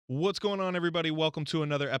What's going on, everybody? Welcome to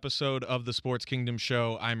another episode of the Sports Kingdom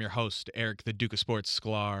Show. I'm your host, Eric, the Duke of Sports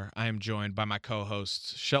Sklar. I am joined by my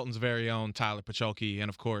co-hosts, Shelton's very own Tyler Pacholke, and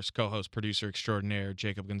of course, co-host, producer extraordinaire,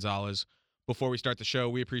 Jacob Gonzalez. Before we start the show,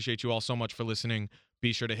 we appreciate you all so much for listening.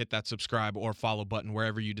 Be sure to hit that subscribe or follow button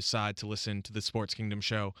wherever you decide to listen to the Sports Kingdom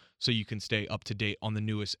Show so you can stay up to date on the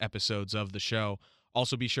newest episodes of the show.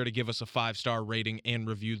 Also, be sure to give us a 5-star rating and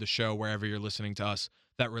review the show wherever you're listening to us.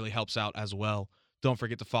 That really helps out as well. Don't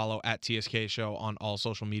forget to follow at TSK Show on all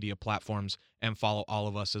social media platforms and follow all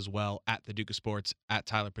of us as well at the Duke of Sports, at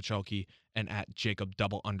Tyler Pacholke, and at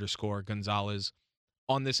Jacob_Gonzalez.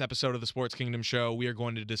 On this episode of the Sports Kingdom Show, we are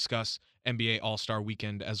going to discuss NBA All-Star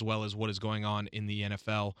Weekend as well as what is going on in the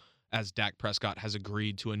NFL as Dak Prescott has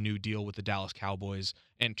agreed to a new deal with the Dallas Cowboys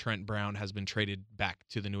and Trent Brown has been traded back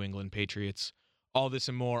to the New England Patriots. All this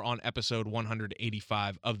and more on episode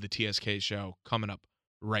 185 of the TSK Show coming up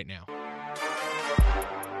right now.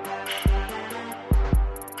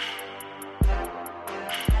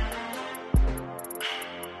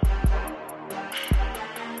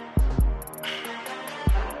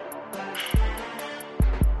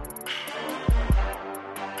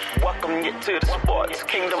 Welcome you to the Sports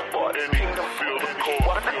Kingdom. Welcome you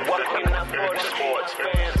sports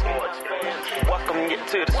fans. Welcome you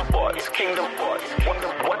to the Sports Kingdom.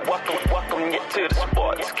 Welcome you to the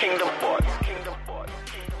Sports Kingdom.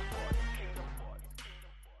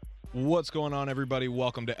 What's going on, everybody?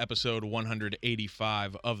 Welcome to episode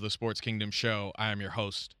 185 of the Sports Kingdom Show. I am your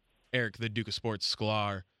host, Eric, the Duke of Sports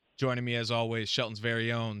Sklar. Joining me, as always, Shelton's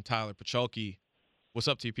very own Tyler Pacholke. What's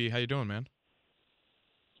up, TP? How you doing, man?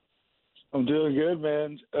 I'm doing good,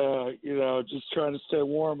 man. Just trying to stay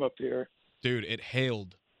warm up here. Dude, it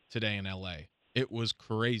hailed today in LA. It was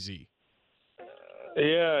crazy.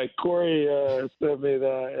 Yeah, Corey sent me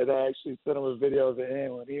that, and I actually sent him a video of it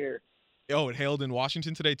hailing here. Oh, it hailed in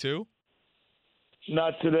Washington today, too?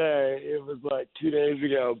 Not today. It was like 2 days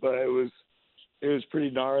ago, but it was pretty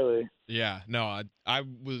gnarly. Yeah, no, I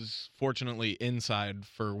was fortunately inside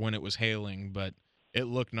for when it was hailing, but it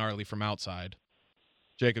looked gnarly from outside.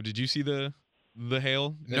 Jacob, did you see the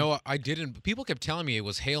hail? No, I didn't. People kept telling me it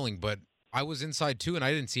was hailing, but I was inside too, and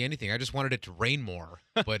I didn't see anything. I just wanted it to rain more,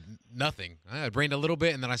 but nothing. It rained a little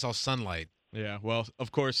bit, and then I saw sunlight. Yeah, well,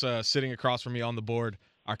 of course, sitting across from me on the board,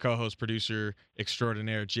 our co-host, producer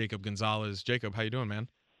extraordinaire, Jacob Gonzalez. Jacob, how you doing, man?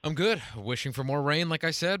 I'm good. Wishing for more rain, like I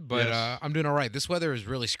said, but Yes. I'm doing all right. This weather is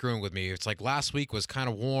really screwing with me. It's like last week was kind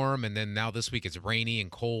of warm, and then now this week it's rainy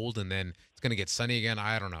and cold, and then it's going to get sunny again.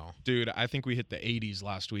 I don't know. Dude, I think we hit the 80s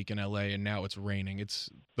last week in LA, and now it's raining.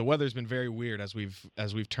 The weather's been very weird as we've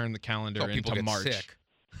turned the calendar How people into get March. sick.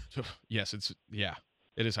 Yes,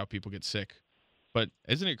 it is how people get sick. But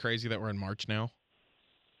isn't it crazy that we're in March now?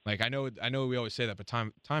 Like I know we always say that, but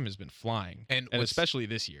time has been flying, And especially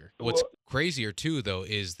this year. What's crazier too, though,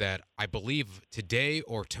 is that I believe today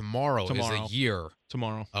or tomorrow is a year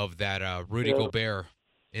Tomorrow. of that Rudy Gobert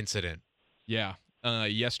incident. Yeah.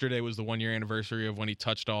 Yesterday was the 1-year anniversary of when he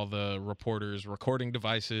touched all the reporters' recording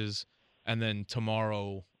devices, and then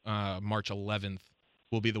tomorrow, March 11th,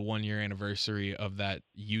 will be the 1-year anniversary of that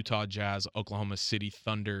Utah Jazz Oklahoma City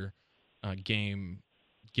Thunder game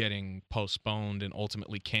getting postponed and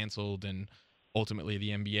ultimately canceled, and ultimately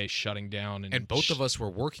the NBA shutting down. And both of us were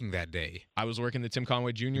working that day. I was working the Tim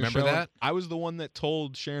Conway Jr. Remember show. that? I was the one that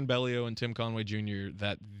told Sharon Bellio and Tim Conway Jr.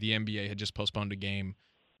 that the NBA had just postponed a game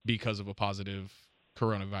because of a positive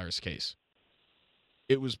coronavirus case.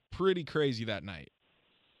 It was pretty crazy that night.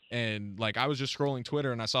 And like I was just scrolling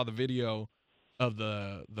Twitter and I saw the video of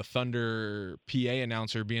the Thunder PA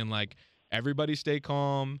announcer being like, "Everybody stay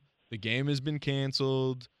calm. The game has been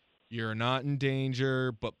canceled. You're not in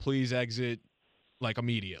danger, but please exit like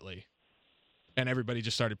immediately." And everybody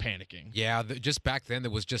just started panicking. Yeah, just back then there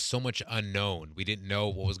was just so much unknown. We didn't know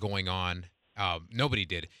what was going on. Nobody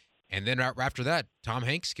did. And then after that, Tom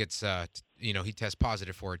Hanks gets, he tests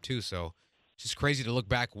positive for it too. So it's just crazy to look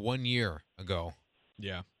back 1 year ago.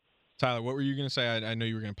 Yeah. Tyler, what were you going to say? I know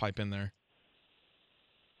you were going to pipe in there.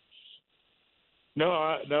 No.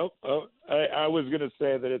 I was gonna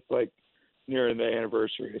say that it's like nearing the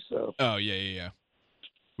anniversary. So. Oh yeah.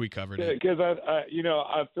 We covered it. Because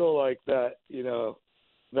I feel like that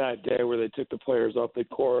that day where they took the players off the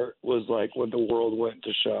court was like when the world went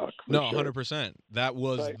into shock. No, sure. 100%. That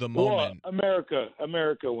was Like, the moment. Well,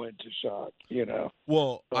 America went to shock.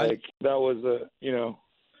 Well, Like that was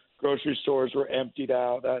grocery stores were emptied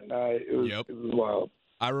out that night. It was wild.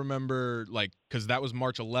 I remember, because that was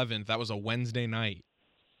March 11th. That was a Wednesday night.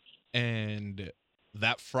 And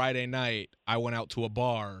that Friday night, I went out to a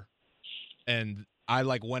bar, and I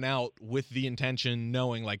like went out with the intention,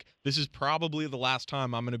 knowing like this is probably the last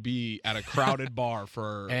time I'm going to be at a crowded bar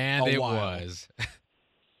for And a it while. was.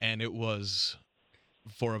 And it was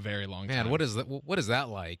for a very long Man, time. what is that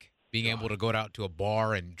like? Being able to go out to a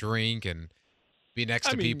bar and drink and be next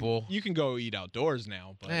to people. You can go eat outdoors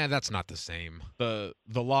now, but That's not the same. the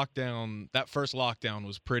lockdown, that first lockdown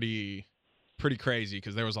was pretty crazy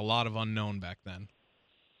because there was a lot of unknown back then.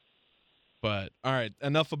 But all right,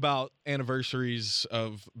 enough about anniversaries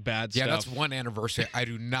of bad stuff. Yeah, that's one anniversary I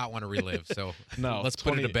do not want to relive. So No, let's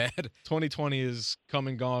put it to bed. 2020 is come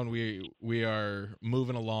and gone. We are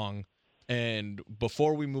moving along. And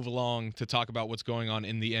before we move along to talk about what's going on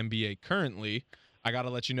in the NBA currently, I got to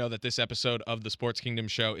let you know that this episode of the Sports Kingdom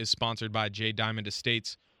Show is sponsored by J Diamond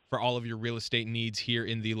Estates. For all of your real estate needs here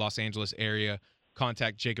in the Los Angeles area,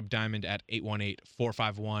 contact Jacob Diamond at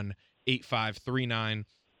 818-451-8539.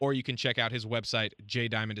 Or you can check out his website,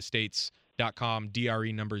 jdiamondestates.com,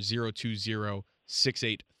 DRE number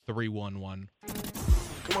 020-68311.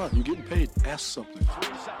 Come on, you're getting paid. Ask something. 3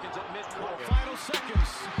 seconds at midcourt. Final seconds.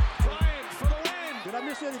 Bryant for the win. Did I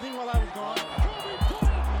miss anything while I was gone? Kobe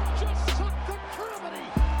Bryant just sucked the gravity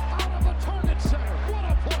out of the target center. What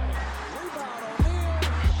a play. Rebound O'Neal.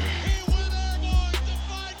 He went airborne,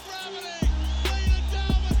 defied gravity, laid it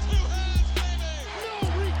down with 2 hands, baby. No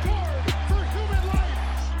regard for human life.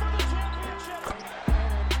 An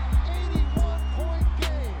 81-point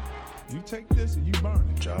game. You take this and you burn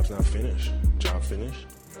it. Job's not finished. Job finished?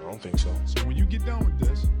 I don't think so. So when you get done with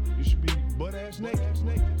this, you should be butt-ass naked.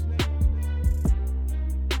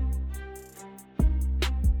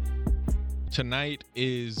 Tonight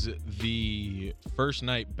is the first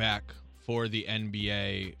night back for the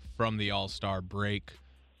NBA from the All-Star break.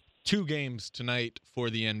 2 games tonight for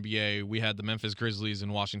the NBA. We had the Memphis Grizzlies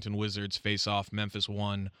and Washington Wizards face off. Memphis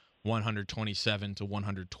won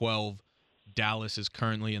 127-112. Dallas is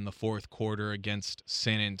currently in the fourth quarter against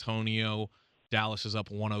San Antonio. Dallas is up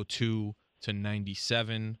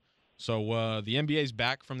 102-97. So the NBA is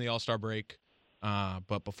back from the All-Star break.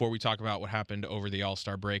 But before we talk about what happened over the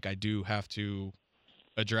All-Star break, I do have to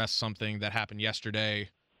address something that happened yesterday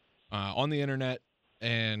on the internet.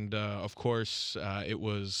 And, of course, it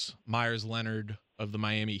was Myers Leonard of the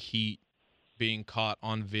Miami Heat being caught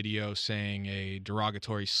on video saying a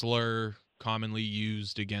derogatory slur commonly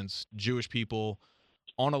used against Jewish people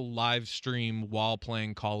on a live stream while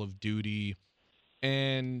playing Call of Duty.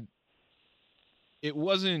 And it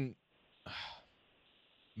wasn't,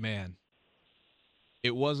 man,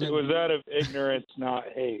 it wasn't. It was out of ignorance, not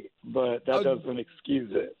hate, but that doesn't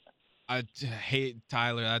excuse it. I hate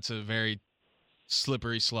Tyler. That's a very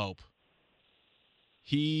slippery slope.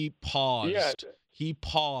 He paused. Yeah. He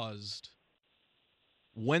paused,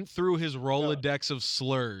 went through his Rolodex of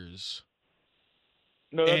slurs,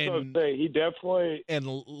 No, that's what I'm saying. He definitely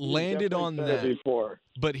landed on said that. it before.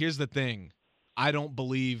 But here's the thing. I don't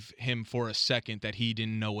believe him for a second that he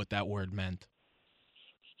didn't know what that word meant.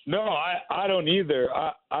 No, I don't either.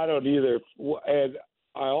 I don't either. And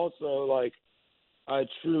I also, I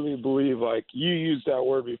truly believe, you used that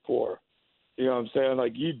word before. You know what I'm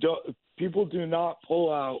saying? People do not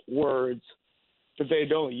pull out words that they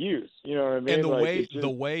don't use. You know what I mean? And the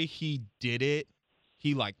way he did it,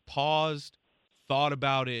 he paused, thought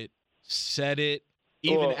about it, said it,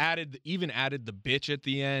 even added the bitch at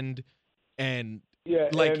the end. And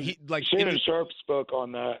Shannon Sharp spoke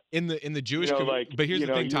on that in the Jewish community. But here's the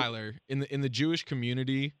thing, Tyler, in the Jewish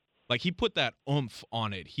community, he put that oomph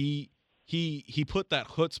on it. He put that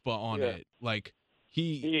chutzpah on it.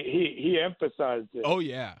 He emphasized it. Oh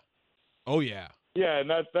yeah. Yeah, and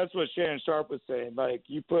that's what Shannon Sharp was saying.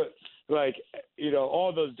 You put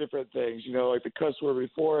all those different things. The cuss word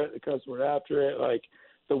before it, the cuss word after it,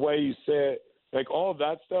 the way you say it, all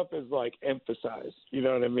that stuff is emphasized. You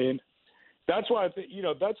know what I mean? That's why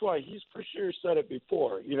that's why he's for sure said it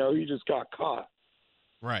before. He just got caught.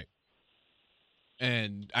 Right.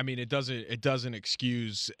 And I mean, it doesn't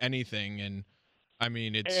excuse anything. And I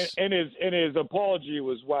mean, it's and his apology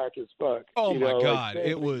was whack as fuck. Oh my God,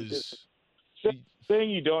 it was. Saying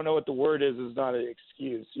you don't know what the word is not an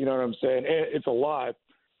excuse. You know what I'm saying? It's a lie.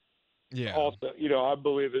 Yeah. Also, I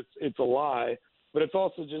believe it's a lie, but it's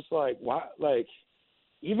also just why?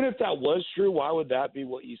 Even if that was true, why would that be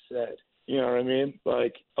what you said? You know what I mean?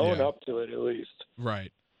 Own up to it at least.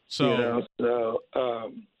 Right. So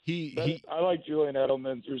I like Julian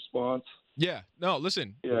Edelman's response. Yeah. No,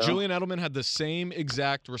 listen. Yeah. Julian Edelman had the same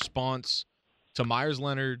exact response to Myers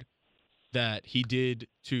Leonard that he did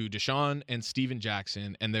to Deshaun and Steven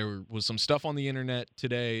Jackson. And there was some stuff on the internet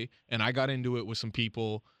today, and I got into it with some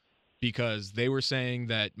people because they were saying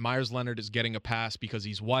that Myers Leonard is getting a pass because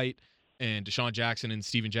he's white, and Deshaun Jackson and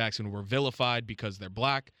Steven Jackson were vilified because they're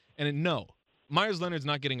black. And no, Myers Leonard's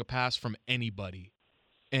not getting a pass from anybody.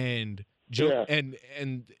 And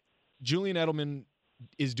and Julian Edelman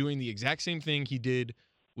is doing the exact same thing he did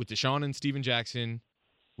with Deshaun and Steven Jackson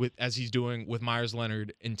as he's doing with Myers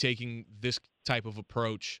Leonard, and taking this type of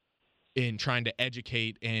approach in trying to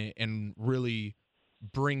educate and really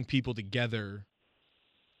bring people together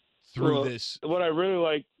through this. What I really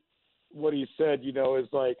like what he said, is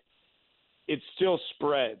like it still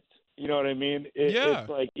spreads. You know what I mean? It's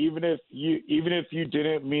like even if you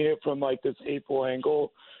didn't mean it from like this hateful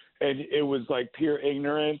angle, and it was like pure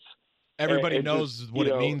ignorance. Everybody knows what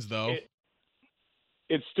it means, though.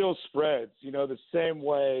 It still spreads, the same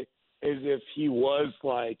way as if he was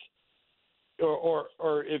like, or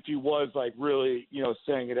if he was like really,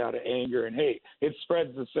 saying it out of anger and hate. It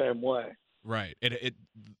spreads the same way. Right.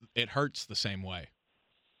 It hurts the same way.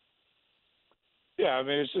 Yeah, I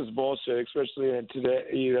mean, it's just bullshit, especially in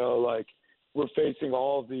today. Like we're facing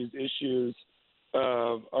all of these issues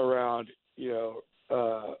around,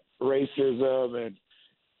 racism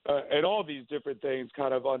and all these different things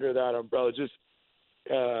kind of under that umbrella. Just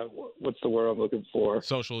what's the word I'm looking for?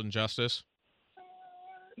 Social injustice.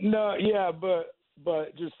 No, yeah, but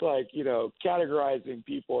just like categorizing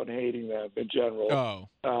people and hating them in general.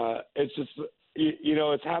 It's just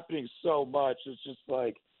it's happening so much. It's just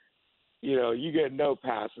like you get no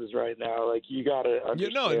passes right now. Like you gotta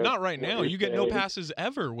understand. No, not right now. You get no passes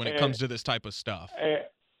ever when it comes to this type of stuff.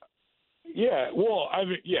 Yeah, well, I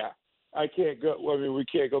mean, yeah, I can't go. I mean, we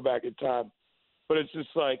can't go back in time, but it's just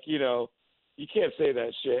like you can't say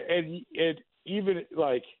that shit, and even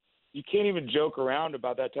like you can't even joke around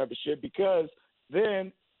about that type of shit, because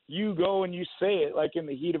then you go and you say it like in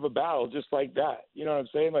the heat of a battle, just like that. You know what I'm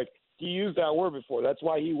saying? Like he used that word before. That's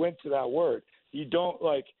why he went to that word. You don't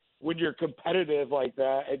like when you're competitive like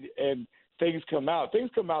that and things come out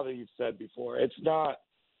that you've said before. It's not,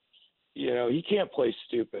 he can't play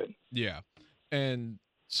stupid. Yeah. And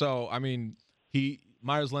so, I mean,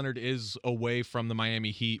 Myers Leonard is away from the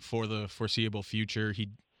Miami Heat for the foreseeable future. He,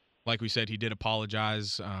 like we said, he did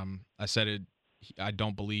apologize. I said it. I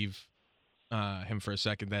don't believe him for a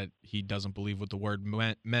second that he doesn't believe what the word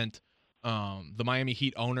meant. The Miami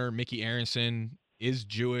Heat owner, Mickey Aronson, is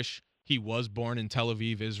Jewish. He was born in Tel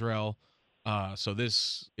Aviv, Israel. So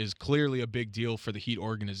this is clearly a big deal for the Heat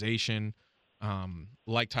organization.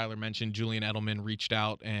 Like Tyler mentioned, Julian Edelman reached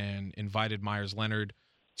out and invited Myers Leonard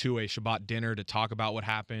to a Shabbat dinner to talk about what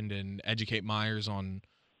happened and educate Myers on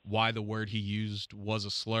why the word he used was a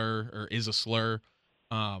slur or is a slur.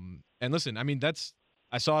 And listen, I mean,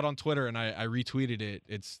 I saw it on Twitter and I retweeted it.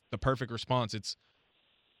 It's the perfect response. It's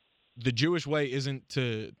the Jewish way isn't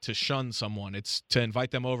to shun someone. It's to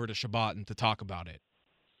invite them over to Shabbat and to talk about it.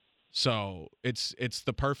 So it's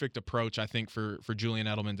the perfect approach, I think, for Julian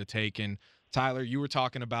Edelman to take. And Tyler, you were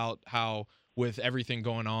talking about how with everything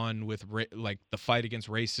going on with like the fight against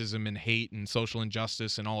racism and hate and social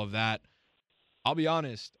injustice and all of that, I'll be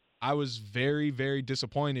honest, I was very, very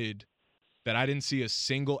disappointed that I didn't see a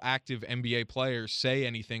single active NBA player say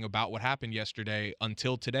anything about what happened yesterday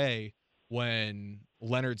until today, when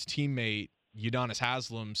Leonard's teammate, Udonis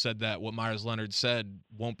Haslem, said that what Myers Leonard said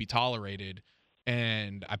won't be tolerated.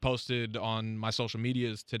 And I posted on my social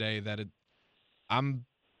medias today that I'm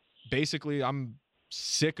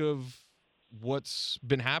sick of what's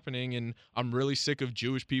been happening, and I'm really sick of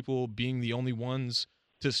Jewish people being the only ones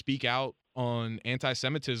to speak out on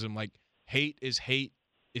anti-Semitism. Like, hate is hate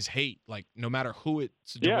is hate, like no matter who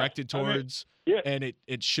it's directed towards, and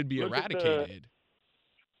it should be eradicated.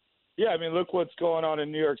 I mean, look what's going on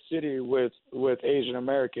in New York City with Asian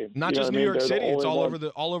Americans. Not just New York City; it's all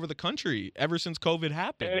over the country ever since COVID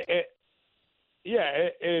happened.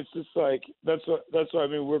 It's just like that's what I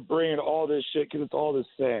mean. We're bringing all this shit because it's all the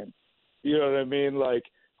same. You know what I mean? Like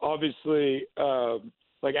obviously,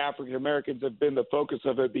 like African Americans have been the focus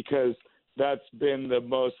of it because that's been the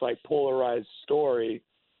most like polarized story.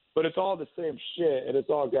 But it's all the same shit, and it's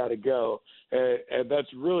all got to go. And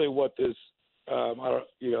that's really what this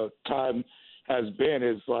time has been,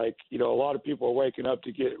 is like, a lot of people are waking up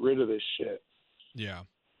to get rid of this shit. Yeah.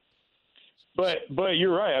 But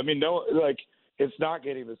you're right. I mean, it's not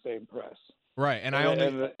getting the same press. Right. And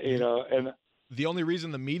the only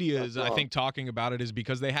reason the media is, I think, talking about it is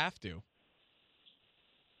because they have to.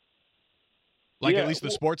 Like, at least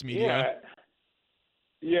the sports media.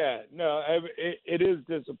 Yeah. No, it is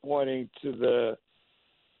disappointing to the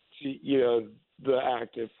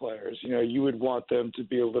active players. You would want them to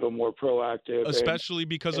be a little more proactive, especially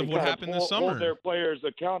because of what happened this summer. Hold their players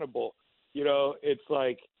accountable. It's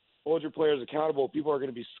like hold your players accountable, people are going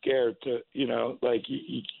to be scared to, like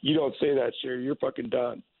you don't say that shit, you're fucking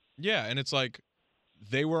done. Yeah, and it's like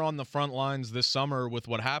they were on the front lines this summer with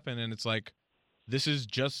what happened, and it's like this is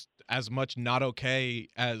just as much not okay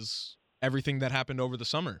as everything that happened over the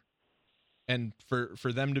summer. And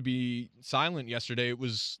for them to be silent yesterday, it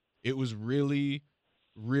was really,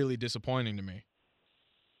 really disappointing to me.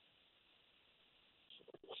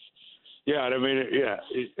 Yeah, I mean,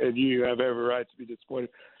 and you have every right to be disappointed.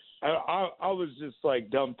 I was just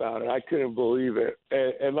like dumbfounded. I couldn't believe it.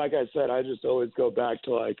 And like I said, I just always go back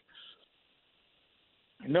to like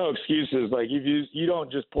no excuses. Like you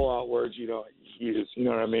don't just pull out words you don't use. You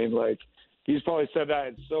know what I mean? Like he's probably said that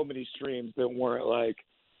in so many streams that weren't like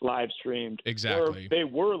live streamed. Exactly. Or they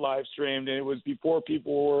were live streamed, and it was before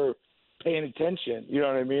people were paying attention. You know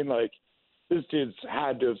what I mean? Like this dude's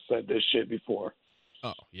had to have said this shit before.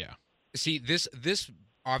 Oh yeah. See, this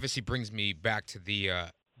obviously brings me back to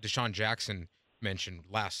the Deshaun Jackson mentioned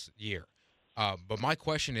last year. But my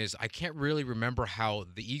question is, I can't really remember how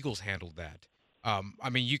the Eagles handled that. I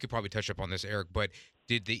mean, you could probably touch up on this, Eric, but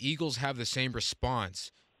did the Eagles have the same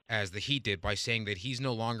response as the Heat did by saying that he's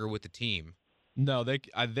no longer with the team? No,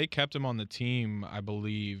 they kept him on the team, I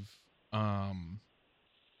believe. But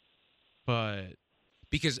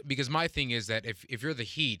because my thing is that if you're the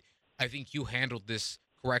Heat, I think you handled this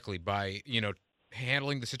correctly by,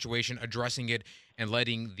 handling the situation, addressing it, and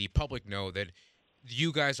letting the public know that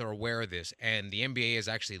you guys are aware of this and the NBA is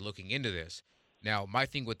actually looking into this. Now, my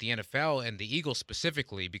thing with the NFL and the Eagles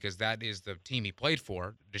specifically, because that is the team he played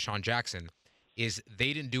for, Deshaun Jackson, is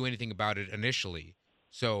they didn't do anything about it initially.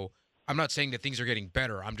 So I'm not saying that things are getting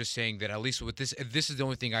better. I'm just saying that at least with this is the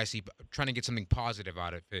only thing I see, trying to get something positive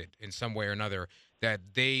out of it in some way or another, that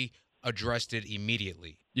they addressed it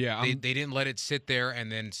immediately. Yeah, they didn't let it sit there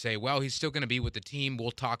and then say, well, he's still going to be with the team, we'll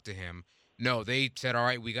talk to him. No, they said, all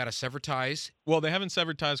right, we got to sever ties. Well, they haven't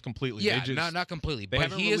severed ties completely. Yeah, they just, not completely,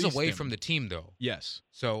 but he is away from the team, though. Yes.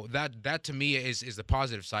 So that to me is the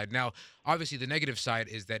positive side. Now, obviously, the negative side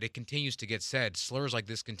is that it continues to get said. Slurs like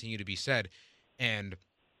this continue to be said. And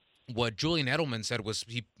what Julian Edelman said was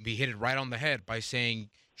he hit it right on the head by saying,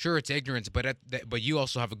 sure, it's ignorance, but you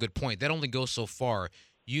also have a good point. That only goes so far.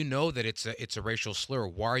 You know that it's a racial slur.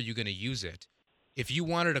 Why are you going to use it? If you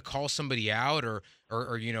wanted to call somebody out or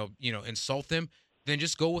insult them, then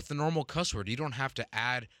just go with the normal cuss word. You don't have to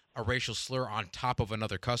add a racial slur on top of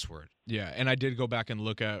another cuss word. Yeah, and I did go back and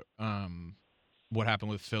look at what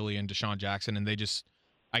happened with Philly and Deshaun Jackson, and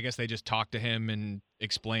I guess they just talked to him and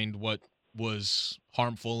explained what was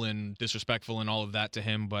harmful and disrespectful and all of that to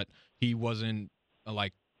him, but he wasn't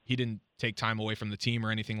he didn't take time away from the team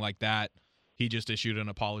or anything like that. He just issued an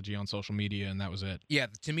apology on social media, and that was it. Yeah,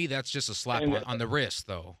 to me, that's just a slap on the wrist,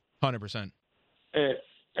 though. 100%. And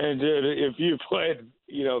dude, if you played,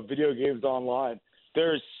 video games online,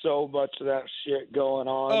 there's so much of that shit going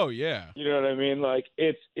on. Oh yeah. You know what I mean? Like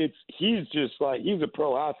he's just like, he's a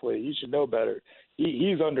pro athlete. He should know better.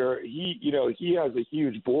 He has a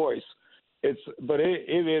huge voice. It's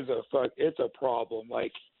a problem.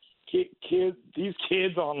 Like these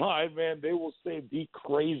kids online, man, they will say the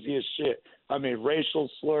craziest shit. I mean, racial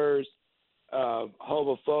slurs,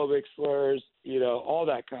 homophobic slurs, all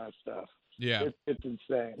that kind of stuff. Yeah, it's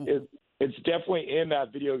insane. It's definitely in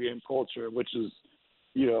that video game culture, which is,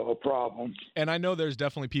 a problem. And I know there's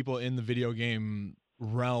definitely people in the video game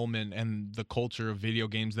realm and the culture of video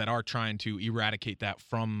games that are trying to eradicate that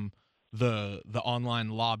from the online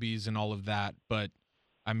lobbies and all of that, but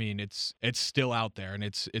I mean, it's still out there and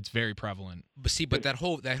it's very prevalent. But that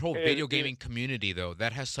whole video gaming community, though,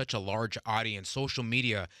 that has such a large audience. Social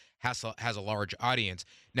media has a large audience.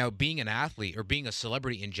 Now, being an athlete or being a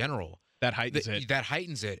celebrity in general, that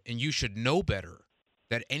heightens it, and you should know better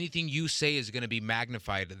that anything you say is going to be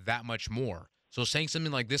magnified that much more. So saying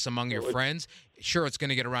something like this among your friends, sure, it's going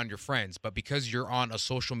to get around your friends, but because you're on a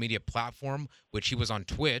social media platform, which he was on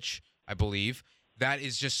Twitch, I believe, that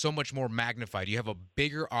is just so much more magnified. You have a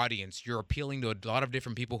bigger audience. You're appealing to a lot of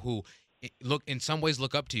different people who in some ways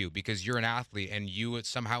look up to you because you're an athlete and you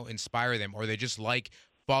somehow inspire them, or they just like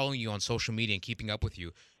following you on social media and keeping up with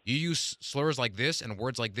you. You use slurs like this and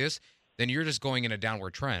words like this, then you're just going in a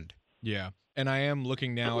downward trend. Yeah, and I am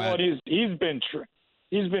looking now at. He's been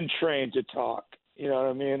trained to talk. You know what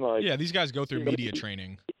I mean? Like, yeah, these guys go through media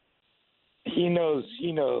training. He knows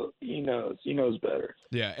better.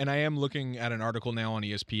 Yeah, and I am looking at an article now on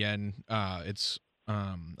ESPN.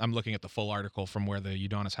 I'm looking at the full article from where the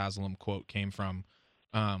Udonis Haslem quote came from.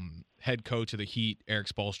 Head coach of the Heat, Eric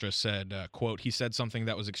Spoelstra, said, quote, he said something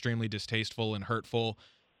that was extremely distasteful and hurtful,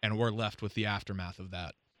 and we're left with the aftermath of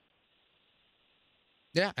that.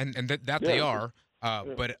 Yeah, and they are.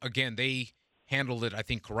 But again, they handled it, I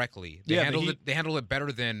think, correctly. Yeah, They handled it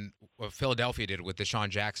better than what Philadelphia did with Deshaun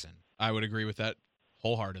Jackson. I would agree with that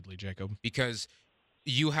wholeheartedly, Jacob. Because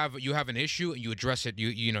you have an issue and you address it.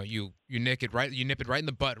 You nip it right in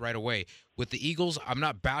the butt right away. With the Eagles, I'm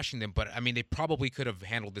not bashing them, but I mean they probably could have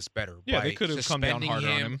handled this better. Yeah, by they could have come down suspending harder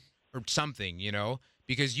on him or something,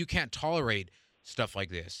 because you can't tolerate stuff like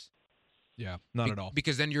this. Yeah, not at all.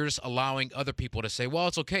 Because then you're just allowing other people to say, well,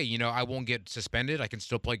 it's okay. I won't get suspended. I can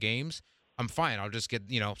still play games. I'm fine. I'll just get,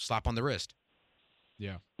 slap on the wrist.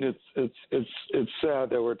 Yeah. It's sad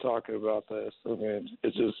that we're talking about this. I mean,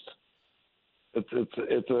 it's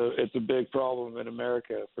a big problem in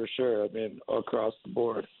America for sure. I mean, across the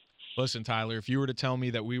board. Listen, Tyler, if you were to tell me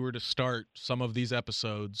that we were to start some of these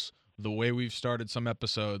episodes the way we've started some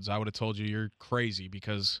episodes, I would have told you you're crazy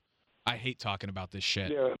because I hate talking about this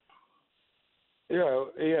shit. Yeah.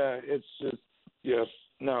 It's just,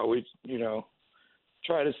 no, we,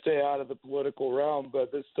 try to stay out of the political realm,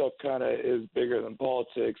 but this stuff kind of is bigger than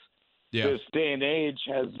politics. Yeah. This day and age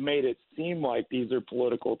has made it seem like these are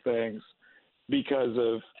political things because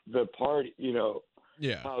of the party,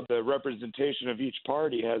 how the representation of each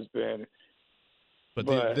party has been.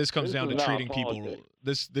 But this comes down to treating people.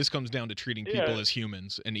 Politics. This comes down to treating people as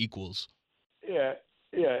humans and equals. Yeah,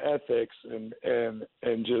 ethics and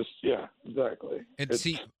just exactly. And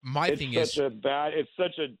my thing is, it's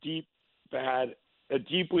such a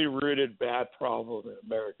deeply rooted bad problem in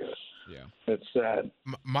America. Yeah, it's sad.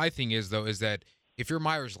 My thing is though is that if you're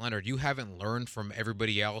Myers Leonard, you haven't learned from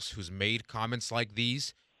everybody else who's made comments like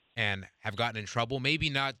these and have gotten in trouble. Maybe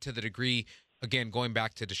not to the degree. Again, going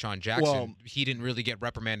back to Deshaun Jackson, he didn't really get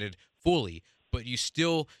reprimanded fully, but you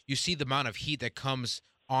see the amount of heat that comes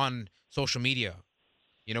on social media.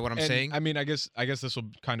 You know what I'm saying? I mean, I guess this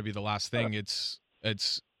will kind of be the last thing. It's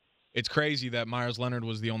crazy that Myers Leonard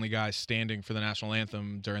was the only guy standing for the national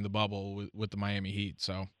anthem during the bubble with the Miami Heat.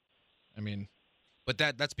 So, I mean, but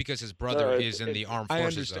that's because his brother is in the armed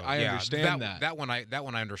forces. I understand that. That one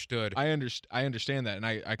I understood. I understand that, and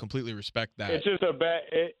I completely respect that. It's just a bad.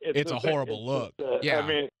 It's a horrible look. I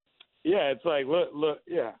mean, it's like look.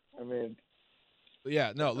 Yeah, I mean.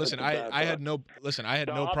 Yeah, no. Listen, I had no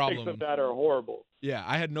problem. Of that are horrible. Yeah,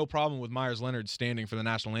 I had no problem with Myers Leonard standing for the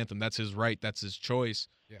national anthem. That's his right. That's his choice.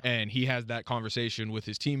 Yeah. And he has that conversation with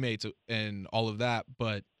his teammates and all of that.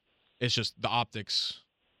 But it's just the optics.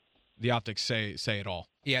 The optics say it all.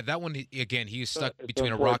 Yeah, that one again. He's stuck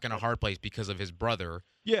between a rock and a hard place because of his brother.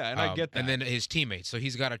 Yeah, and I get that. And then his teammates. So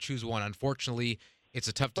he's got to choose one. Unfortunately, it's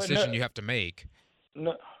a tough decision you have to make.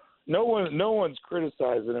 No one's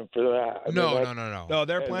criticizing him for that. No,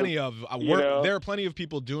 there are plenty of there are plenty of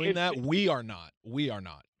people doing that. We are not.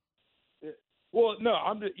 Well,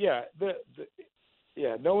 no,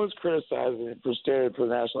 no one's criticizing him for standing for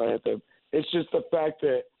the national anthem. It's just the fact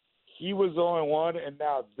that he was the only one, and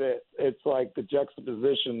now that it's like the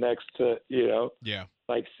juxtaposition next to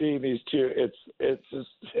like seeing these two.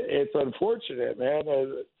 It's unfortunate, man.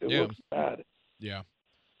 It looks bad. Yeah,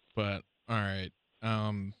 but all right.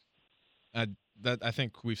 I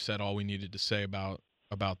think we've said all we needed to say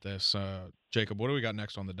about this. Jacob, what do we got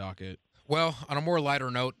next on the docket? Well, on a more lighter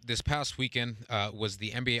note, this past weekend was the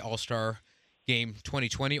NBA All-Star Game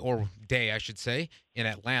 2020, or day, I should say, in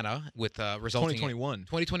Atlanta with resulting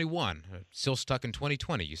 2021. Still stuck in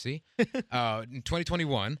 2020, you see? In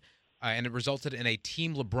 2021, and it resulted in a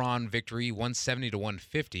Team LeBron victory,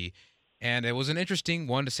 170-150. And it was an interesting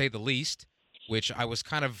one, to say the least, which I was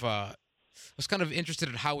kind of interested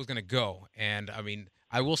in how it was going to go. And, I mean,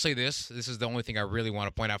 I will say this is the only thing I really want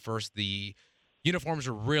to point out first. The uniforms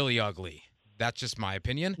are really ugly. That's just my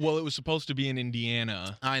opinion. Well, it was supposed to be in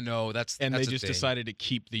Indiana. I know. And they just decided to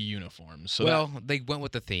keep the uniforms. So they went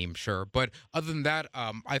with the theme, sure. But other than that,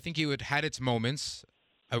 I think it had its moments.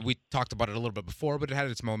 We talked about it a little bit before, but it had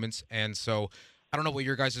its moments. And so I don't know what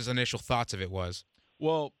your guys' initial thoughts of it was.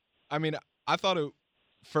 Well, I mean, I thought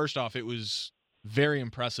first off, it was very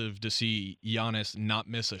impressive to see Giannis not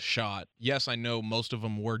miss a shot. Yes, I know most of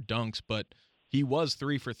them were dunks, but he was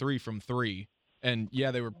 3 for 3 from 3. And, yeah,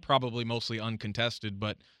 they were probably mostly uncontested,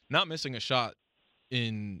 but not missing a shot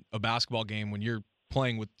in a basketball game when you're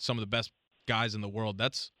playing with some of the best guys in the world,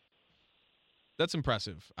 that's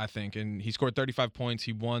impressive, I think. And he scored 35 points.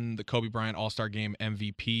 He won the Kobe Bryant All-Star Game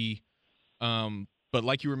MVP. But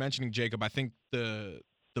like you were mentioning, Jacob, I think the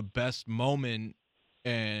best moment,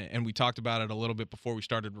 and we talked about it a little bit before we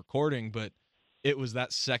started recording, but it was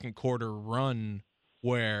that second quarter run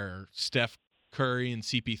where Steph Curry and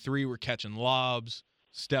CP3 were catching lobs.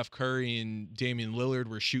 Steph Curry and Damian Lillard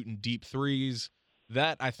were shooting deep threes.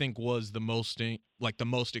 That, I think, was the most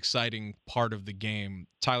exciting part of the game.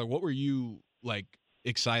 Tyler, what were you like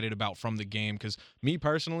excited about from the game? Because me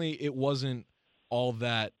personally, it wasn't all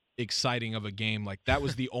that exciting of a game. Like, that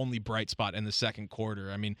was the only bright spot in the second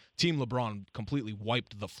quarter. I mean, Team LeBron completely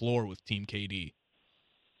wiped the floor with Team KD.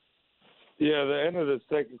 Yeah, the end of the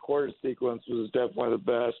second quarter sequence was definitely the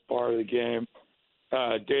best part of the game.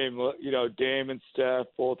 Dame and Steph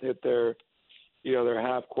both hit their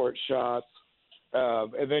half court shots,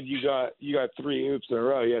 and then you got 3 oops in a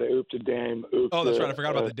row. You had an oop to Dame, oop. Oh, that's to, right. I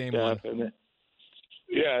forgot about the Dame Steph, one. And then,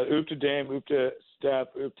 oop to Dame, oop to Steph,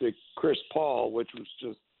 oop to Chris Paul, which was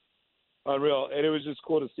just unreal. And it was just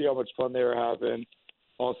cool to see how much fun they were having.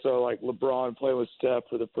 Also, like LeBron playing with Steph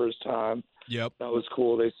for the first time. Yep, that was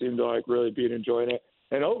cool. They seemed to like really be enjoying it.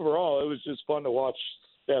 And overall, it was just fun to watch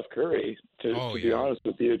Steph Curry. To be honest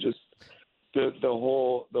with you, just the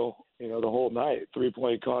whole night,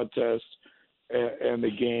 3-point contest and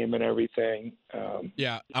the game and everything.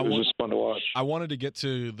 It was just fun to watch. I wanted to get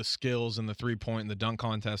to the skills and the 3-point and the dunk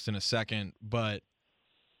contest in a second, but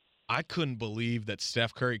I couldn't believe that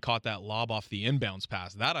Steph Curry caught that lob off the inbounds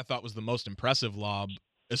pass. That I thought was the most impressive lob,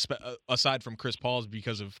 aside from Chris Paul's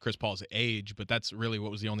because of Chris Paul's age, but that's really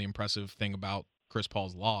what was the only impressive thing about Chris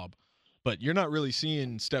Paul's lob. But you're not really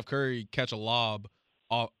seeing Steph Curry catch a lob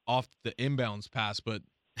off the inbounds pass, but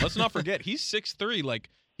let's not forget, he's 6'3". Like,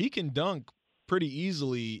 he can dunk pretty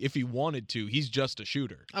easily if he wanted to. He's just a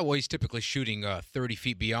shooter. Oh, well, he's typically shooting 30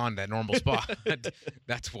 feet beyond that normal spot.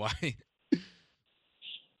 That's why.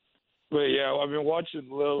 But, yeah, I mean, watching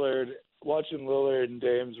Lillard and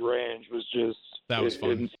Dame's range was just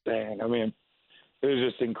fun. Insane. I mean, it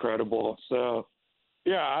was just incredible. So,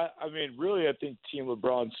 yeah, I mean, really, I think Team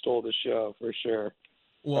LeBron stole the show for sure.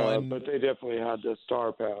 Well, but they definitely had the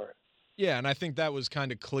star power. Yeah, and I think that was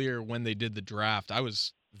kind of clear when they did the draft. I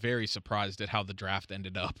was very surprised at how the draft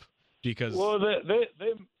ended up because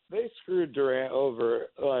they screwed Durant over.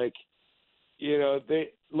 Like,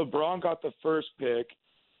 LeBron got the first pick,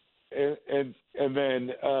 and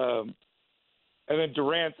then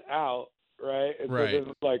Durant's out, right? And right. So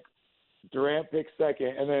then, like, Durant picks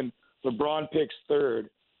second, and then LeBron picks third.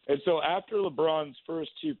 And so after LeBron's first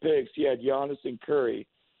 2 picks, he had Giannis and Curry.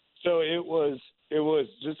 So it was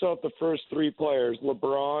just off the first 3 players: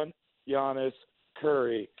 LeBron, Giannis,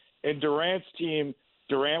 Curry. And Durant's team,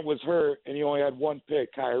 Durant was hurt, and he only had 1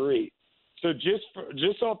 pick, Kyrie. So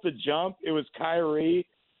just off the jump, it was Kyrie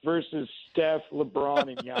versus Steph, LeBron,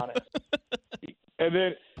 and Giannis. and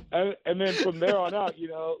then from there on out,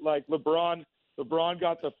 like LeBron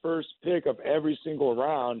got the first pick of every single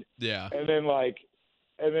round. Yeah. And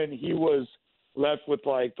then he was left with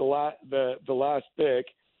like the last pick.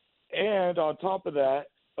 And on top of that,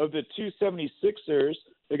 of the 2 76ers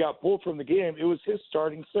that got pulled from the game, it was his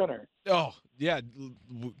starting center. Oh, yeah.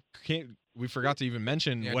 We forgot to even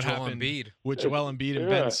mention what Joel happened Embiid. with Joel Embiid and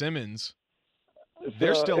Ben Simmons.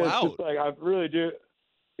 They're still out. Just like, I really do.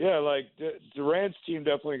 Yeah, like Durant's team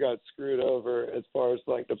definitely got screwed over as far as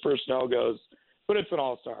like the personnel goes. But it's an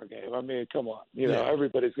all-star game. I mean, come on.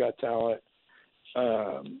 Everybody's got talent.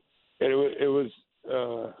 It was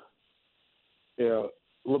LeBron.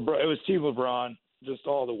 It was Team LeBron just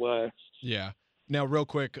all the way. Yeah. Now, real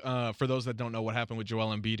quick, for those that don't know what happened with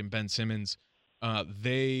Joel Embiid and Ben Simmons,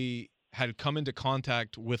 they had come into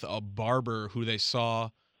contact with a barber who they saw,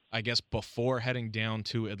 I guess, before heading down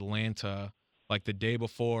to Atlanta, like the day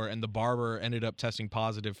before, and the barber ended up testing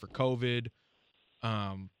positive for COVID.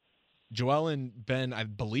 Joel and Ben, I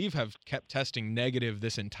believe, have kept testing negative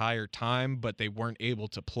this entire time, but they weren't able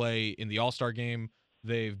to play in the All-Star game.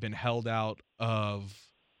 They've been held out of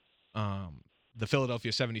the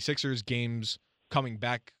Philadelphia 76ers games coming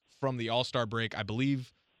back from the All-Star break. I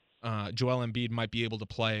believe Joel Embiid might be able to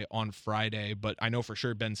play on Friday, but I know for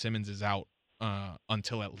sure Ben Simmons is out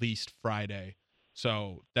until at least Friday.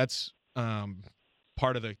 So that's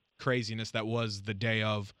part of the craziness that was the day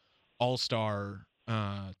of All-Star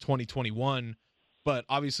 2021. But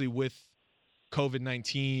obviously with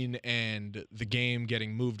COVID-19 and the game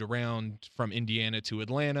getting moved around from Indiana to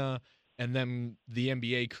Atlanta, and then the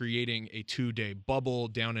NBA creating a 2-day bubble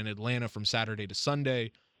down in Atlanta from Saturday to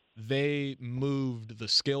Sunday, they moved the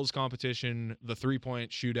skills competition, the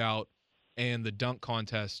 3-point shootout, and the dunk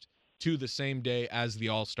contest to the same day as the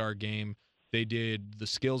All-Star game. They did the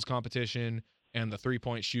skills competition and the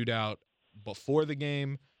 3-point shootout before the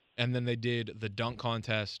game, and then they did the dunk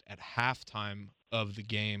contest at halftime of the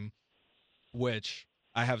game, which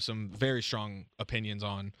I have some very strong opinions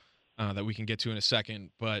on that we can get to in a second.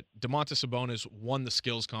 But Domantas Sabonis won the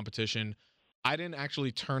skills competition. I didn't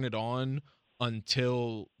actually turn it on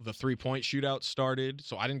until the 3-point shootout started,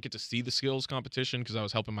 so I didn't get to see the skills competition because I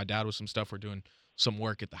was helping my dad with some stuff. We're doing some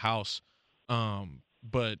work at the house.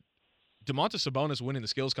 But Domantas Sabonis winning the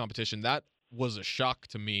skills competition, that was a shock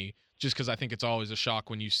to me, just because I think it's always a shock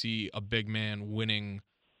when you see a big man winning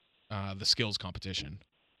the skills competition.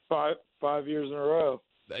 5 years in a row.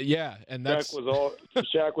 Yeah, and that's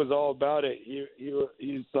Shaq was all about it.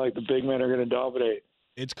 He's like, the big men are going to dominate.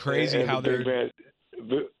 It's crazy and how the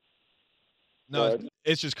they're. No,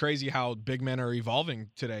 it's just crazy how big men are evolving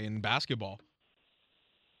today in basketball.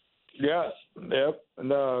 Yeah, yep,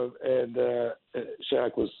 no, and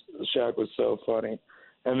Shaq was so funny,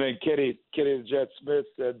 and then Kenny the Jet Smith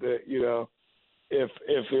said that, you know, if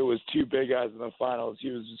it was two big guys in the finals,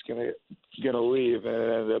 he was just gonna leave, and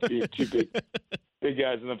it ended up being two big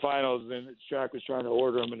guys in the finals, and Shaq was trying to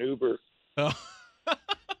order him an Uber. Oh,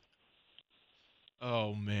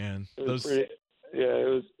 oh man, it was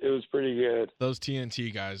pretty good. Those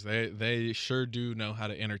TNT guys, they sure do know how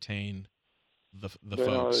to entertain the they know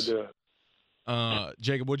how to folks. do it.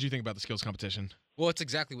 Jacob, what did you think about the skills competition? Well, it's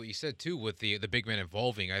exactly what you said too, with the big man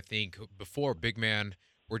evolving. I think before, big man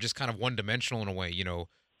were just kind of one-dimensional in a way. You know,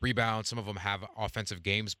 rebound. Some of them have offensive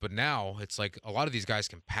games, but now it's like a lot of these guys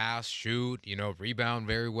can pass, shoot, you know, rebound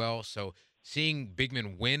very well. So seeing big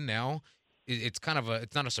men win now, it's kind of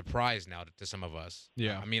it's not a surprise now to some of us.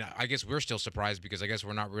 Yeah. I mean, I guess we're still surprised because I guess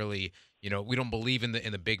we're not really, you know, we don't believe in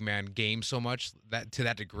the big man game so much to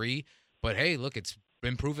that degree. But hey, look, it's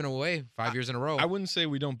been proven away 5 years in a row. I wouldn't say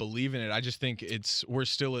we don't believe in it. I just think we're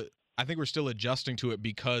still adjusting to it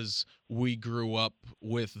because we grew up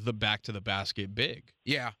with the back to the basket big.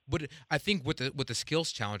 Yeah, but I think with the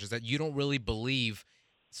skills challenge is that you don't really believe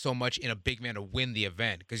so much in a big man to win the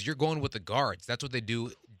event because you're going with the guards. That's what they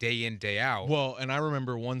do day in, day out. Well, and I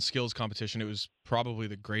remember one skills competition. It was probably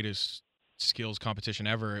the greatest skills competition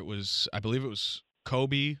ever. I believe it was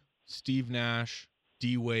Kobe, Steve Nash,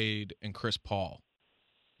 D Wade, and Chris Paul.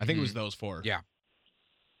 I think it was those four. Yeah.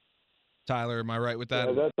 Tyler, am I right with that?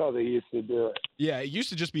 Yeah, that's how they used to do it. Yeah, it used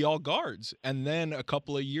to just be all guards. And then a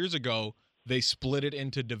couple of years ago, they split it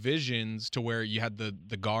into divisions to where you had the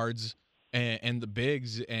guards and the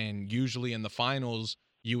bigs, and usually in the finals,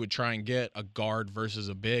 you would try and get a guard versus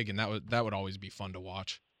a big, and that would always be fun to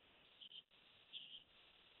watch.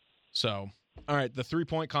 So, all right, the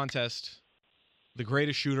three-point contest, the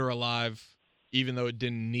greatest shooter alive, even though it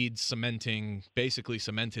didn't need cementing, basically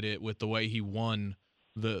cemented it with the way he won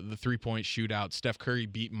the three-point shootout. Steph Curry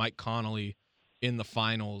beat Mike Conley in the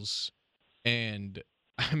finals. And,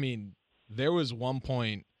 I mean, there was one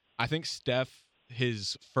point, I think Steph,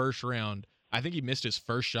 his first round, I think he missed his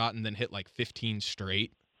first shot and then hit like 15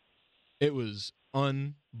 straight. It was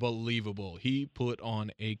unbelievable. He put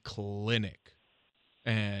on a clinic.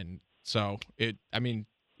 And so,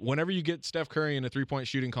 whenever you get Steph Curry in a three-point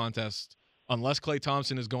shooting contest, unless Klay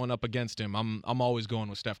Thompson is going up against him, I'm always going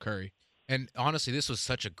with Steph Curry. And honestly, this was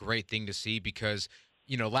such a great thing to see because,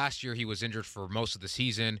 you know, last year he was injured for most of the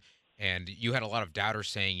season, and you had a lot of doubters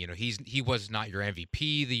saying, you know, he was not your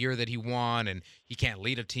MVP the year that he won, and he can't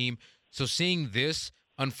lead a team. So seeing this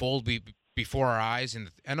unfold before our eyes, and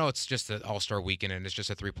I know it's just an All-Star weekend and it's just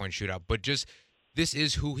a three-point shootout, but just this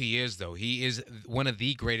is who he is, though. He is one of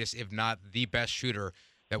the greatest, if not the best shooter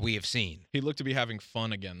that we have seen. He looked to be having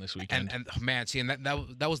fun again this weekend. And man, see, and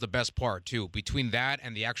that was the best part too. Between that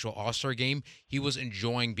and the actual All-Star game, he was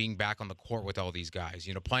enjoying being back on the court with all these guys.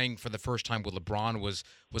 You know, playing for the first time with LeBron was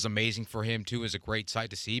amazing for him too. It was a great sight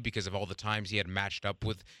to see because of all the times he had matched up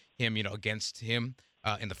with him, you know, against him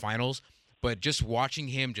in the finals. But just watching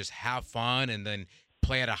him just have fun and then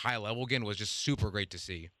play at a high level again was just super great to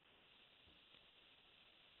see.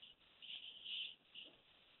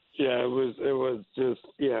 Yeah, it was just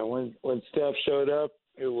when Steph showed up,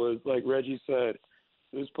 it was like Reggie said,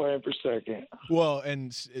 who's playing for second? Well,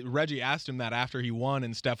 and Reggie asked him that after he won,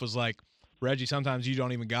 and Steph was like, Reggie, sometimes you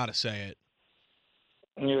don't even got to say it.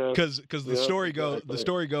 Yeah, because the story goes exactly. the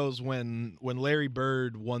story goes when Larry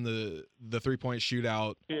Bird won the 3-point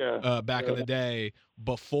shootout back in the day,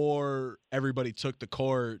 before everybody took the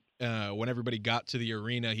court, when everybody got to the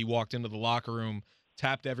arena, he walked into the locker room,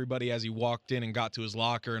 tapped everybody as he walked in and got to his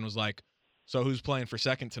locker, and was like, so who's playing for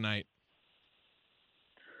second tonight?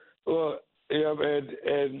 Well, yeah,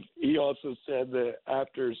 and he also said that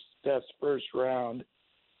after Steph's first round,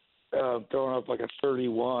 throwing up like a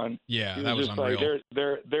 31. Yeah, that was unreal.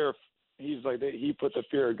 Like, he's like, he put the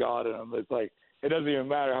fear of God in them. It's like, it doesn't even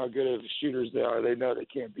matter how good of shooters they are. They know they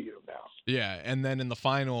can't beat them now. Yeah, and then in the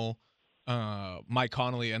final, Mike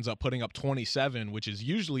Conley ends up putting up 27, which is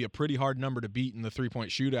usually a pretty hard number to beat in the 3-point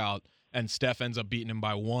shootout, and Steph ends up beating him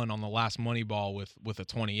by 1 on the last money ball with a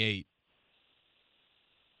 28.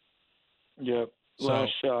 Yep,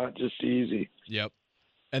 last shot, just easy. Yep.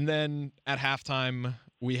 And then at halftime,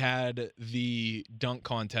 we had the dunk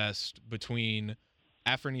contest between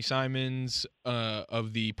Anfernee Simons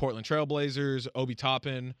of the Portland Trailblazers, Obi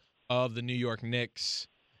Toppin of the New York Knicks,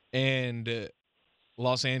 and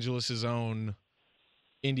Los Angeles' own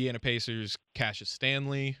Indiana Pacers, Cassius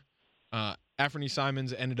Stanley. Anfernee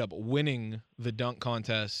Simons ended up winning the dunk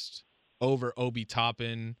contest over Obi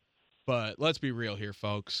Toppin. But let's be real here,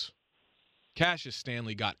 folks. Cassius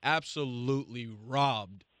Stanley got absolutely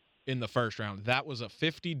robbed in the first round. That was a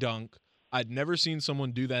 50 dunk. I'd never seen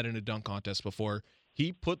someone do that in a dunk contest before.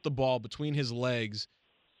 He put the ball between his legs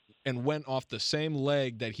and went off the same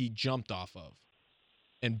leg that he jumped off of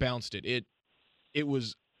and bounced it. It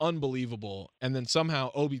was unbelievable. And then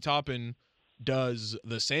somehow Obi Toppin does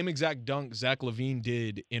the same exact dunk Zach LaVine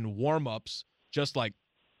did in warm-ups just like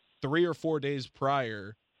 3 or 4 days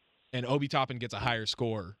prior, and Obi Toppin gets a higher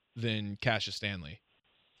score than Cassius Stanley.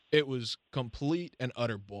 It was complete and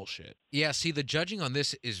utter bullshit. Yeah, see, the judging on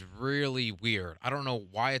this is really weird. I don't know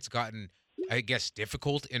why it's gotten, I guess,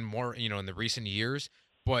 difficult in more, in the recent years,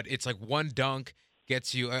 but it's like one dunk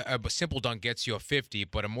gets you, a simple dunk gets you a 50,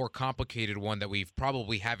 but a more complicated one that we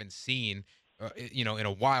probably haven't seen, in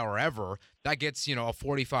a while or ever, that gets, a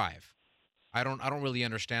 45. I don't really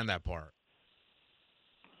understand that part.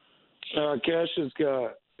 Cassius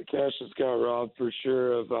got robbed for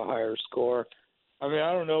sure of a higher score. I mean,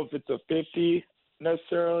 I don't know if it's a 50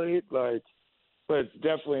 necessarily, but it's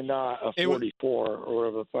definitely not a 44 or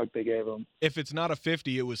whatever the fuck they gave him. If it's not a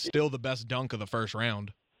 50, it was still the best dunk of the first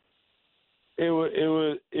round. It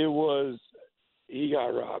was. He got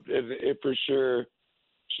robbed. It for sure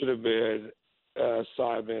should have been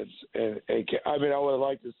Simons and I mean, I would have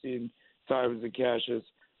liked to see Simons and Cassius.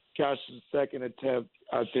 Cassius' second attempt,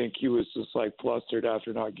 I think he was just like flustered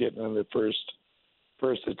after not getting on the first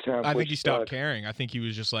attempt. I think he stopped caring. I think he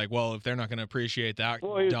was just like, well, if they're not going to appreciate that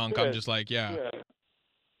dunk, I'm just like, yeah.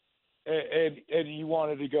 And he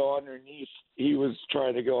wanted to go underneath. He was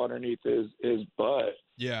trying to go underneath his butt.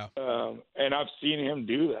 Yeah. And I've seen him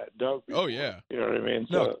do that dunk before. Oh, yeah. You know what I mean?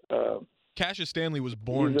 No, so, Cassius Stanley was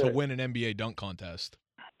born to win an NBA dunk contest.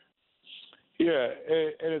 Yeah,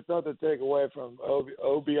 and it's not to take away from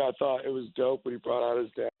Obi. I thought it was dope when he brought out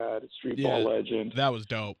his dad, street ball legend. That was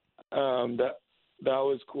dope. That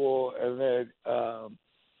was cool. And then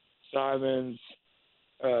Simons,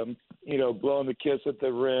 blowing the kiss at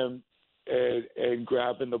the rim and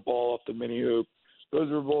grabbing the ball off the mini hoop.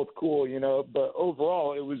 Those were both cool, But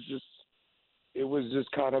overall, it was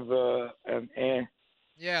just kind of an eh.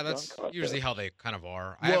 Yeah, that's usually how they kind of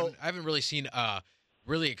are. I haven't really seen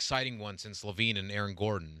really exciting one since LaVine and Aaron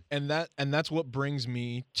Gordon. And that's what brings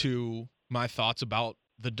me to my thoughts about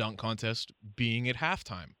the dunk contest being at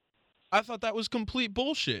halftime. I thought that was complete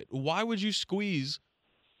bullshit. Why would you squeeze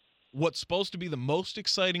what's supposed to be the most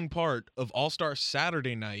exciting part of All-Star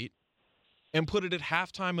Saturday night and put it at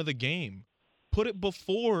halftime of the game? Put it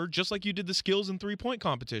before, just like you did the skills and three-point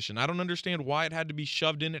competition. I don't understand why it had to be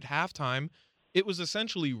shoved in at halftime. It was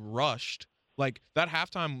essentially rushed. Like, that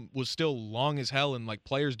halftime was still long as hell, and, like,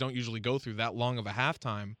 players don't usually go through that long of a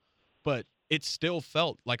halftime. But it still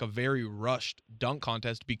felt like a very rushed dunk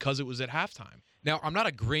contest because it was at halftime. Now, I'm not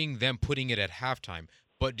agreeing them putting it at halftime,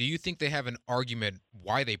 but do you think they have an argument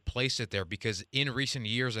why they placed it there? Because in recent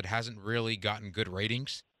years, it hasn't really gotten good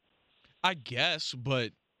ratings? I guess,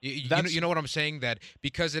 but... You know what I'm saying? That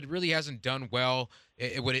because it really hasn't done well,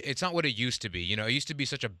 it's not what it used to be. It used to be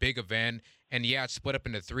such a big event, and yeah, it's split up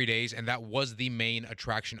into 3 days, and that was the main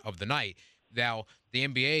attraction of the night. Now, the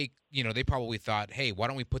NBA, they probably thought, hey, why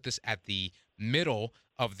don't we put this at the middle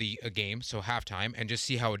of the game, so halftime, and just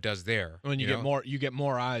see how it does there. When you get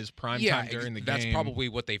more eyes prime time during the game. That's probably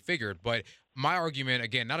what they figured. But my argument,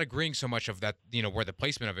 again, not agreeing so much of that, where the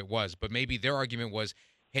placement of it was, but maybe their argument was,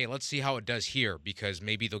 hey, let's see how it does here because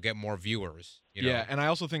maybe they'll get more viewers. Yeah, and I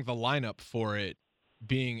also think the lineup for it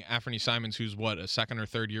being Anfernee Simons, who's a second or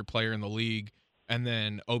third year player in the league, and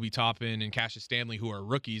then Obi Toppin and Cassius Stanley, who are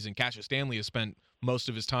rookies, and Cassius Stanley has spent most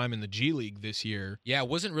of his time in the G League this year. Yeah, it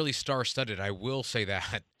wasn't really star-studded, I will say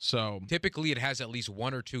that. So typically it has at least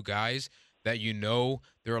one or two guys that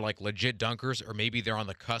they're like legit dunkers, or maybe they're on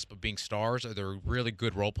the cusp of being stars, or they're really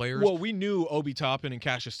good role players. Well, we knew Obi Toppin and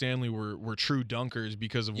Cassius Stanley were true dunkers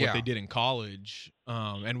because of what they did in college.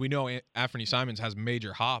 And we know Anfernee Simons has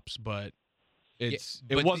major hops, but it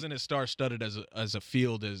wasn't as star-studded as a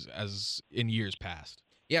field as in years past.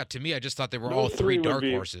 Yeah, to me, I just thought they were all three dark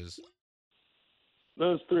horses.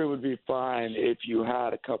 Those three would be fine if you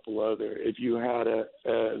had a couple other. If you had a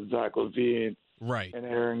Zach LaVine, right, and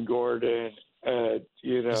Aaron Gordon,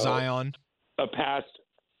 Zion, a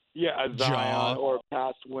Zion or a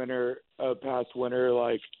past winner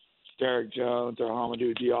like Derek Jones or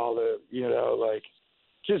Hamidou Diallo, you know, like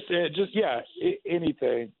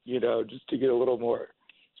anything, you know, just to get a little more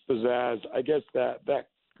pizzazz. I guess that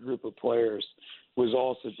group of players was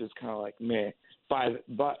also just kind of like, man, by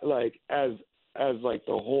like as like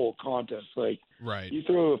the whole contest, like right. You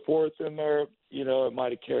throw a fourth in there, you know, it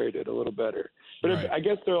might have carried it a little better. But right. I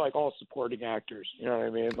guess they're like all supporting actors, you know what I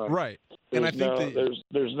mean? Like, right. And I think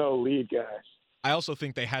there's no lead guy. I also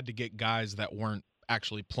think they had to get guys that weren't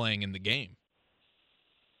actually playing in the game.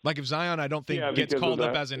 Like if Zion, I don't think gets called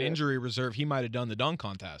up as an injury reserve, he might have done the dunk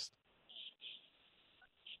contest.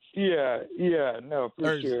 Yeah, no,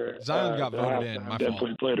 for sure. Zion got voted in. My definitely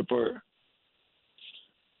fault. Played a part.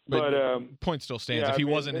 But point still stands. If he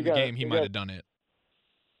wasn't in the game, he might have done it.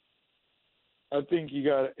 I think you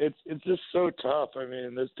got it's just so tough. I mean,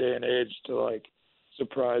 in this day and age, to like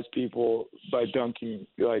surprise people by dunking,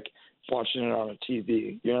 like watching it on a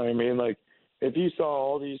TV. You know what I mean? Like if you saw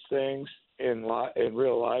all these things in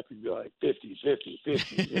real life, you'd be like 50, 50,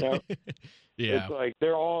 50. You know? Yeah. It's like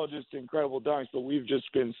they're all just incredible dunks, but we've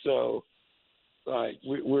just been so like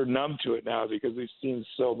we're numb to it now because we've seen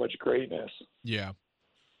so much greatness. Yeah.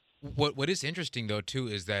 What is interesting though too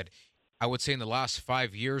is that I would say in the last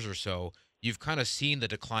 5 years or so, you've kind of seen the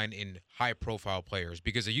decline in high-profile players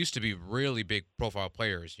because there used to be really big profile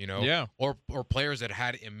players, you know, yeah, or players that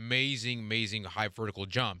had amazing high vertical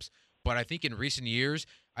jumps. But I think in recent years,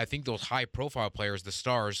 I think those high-profile players, the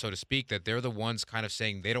stars, so to speak, that they're the ones kind of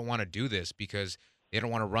saying they don't want to do this because they don't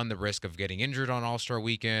want to run the risk of getting injured on All-Star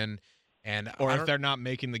Weekend. Or if they're not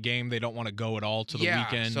making the game, they don't want to go at all to the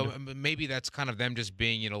weekend. So maybe that's kind of them just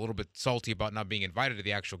being, you know, a little bit salty about not being invited to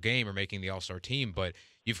the actual game or making the All-Star team. But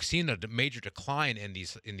you've seen a major decline in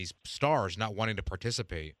these stars not wanting to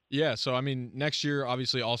participate. Yeah. So I mean, next year,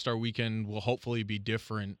 obviously, All-Star Weekend will hopefully be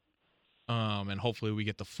different, and hopefully we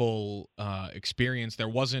get the full experience. There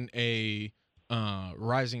wasn't a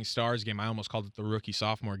Rising Stars game. I almost called it the rookie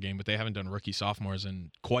sophomore game, but they haven't done rookie sophomores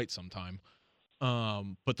in quite some time.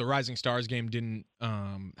 But the Rising Stars game didn't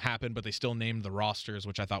happen, but they still named the rosters,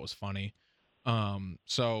 which I thought was funny.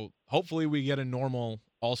 So hopefully we get a normal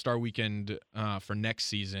All-Star Weekend for next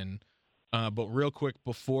season. But real quick,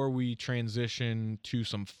 before we transition to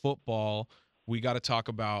some football, we got to talk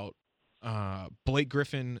about Blake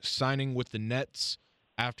Griffin signing with the Nets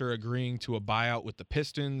after agreeing to a buyout with the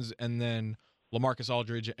Pistons, and then LaMarcus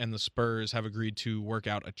Aldridge and the Spurs have agreed to work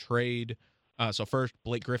out a trade. So first,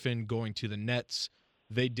 Blake Griffin going to the Nets.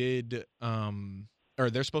 They did,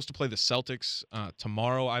 they're supposed to play the Celtics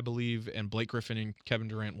tomorrow, I believe, and Blake Griffin and Kevin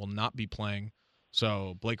Durant will not be playing.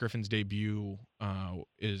 So Blake Griffin's debut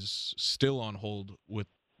is still on hold with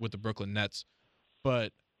the Brooklyn Nets.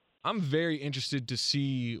 But I'm very interested to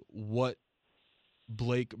see what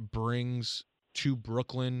Blake brings to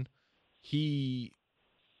Brooklyn. He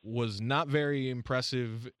was not very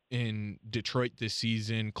impressive in Detroit this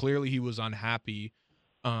season. Clearly he was unhappy,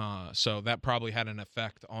 so that probably had an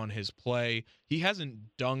effect on his play. He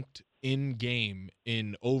hasn't dunked in-game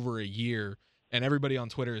in over a year, and everybody on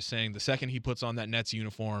Twitter is saying the second he puts on that Nets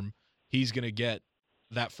uniform, he's going to get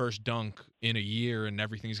that first dunk in a year and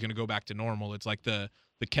everything's going to go back to normal. It's like the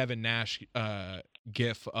Kevin Nash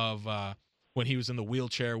gif of when he was in the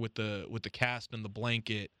wheelchair with the cast and the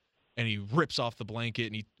blanket, and he rips off the blanket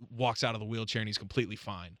and he walks out of the wheelchair and he's completely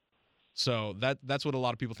fine. So that's what a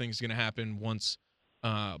lot of people think is going to happen once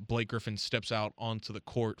Blake Griffin steps out onto the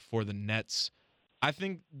court for the Nets. I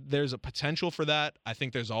think there's a potential for that. I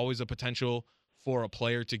think there's always a potential for a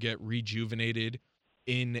player to get rejuvenated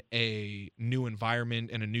in a new environment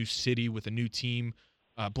and a new city with a new team.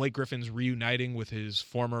 Blake Griffin's reuniting with his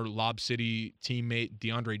former Lob City teammate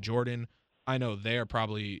DeAndre Jordan. I know they're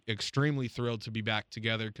probably extremely thrilled to be back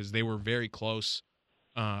together because they were very close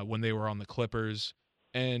when they were on the Clippers.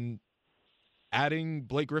 And adding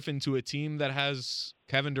Blake Griffin to a team that has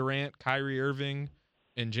Kevin Durant, Kyrie Irving,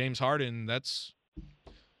 and James Harden, that's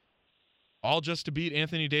all just to beat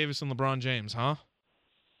Anthony Davis and LeBron James, huh?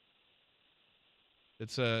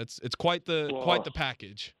 It's quite the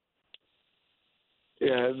package.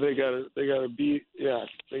 Yeah, they gotta beat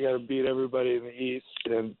everybody in the East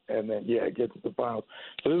and then get to the finals.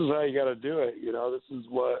 So this is how you gotta do it. You know, this is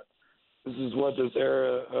what this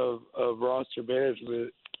era of roster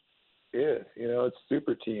management is. You know, it's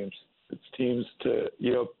super teams. It's teams to,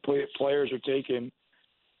 you know, players are taking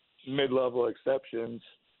mid-level exceptions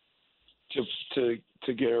to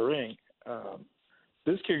get a ring.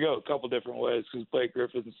 This could go a couple different ways because Blake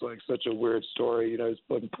Griffin's like such a weird story. You know, he's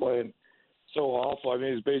been playing so awful. I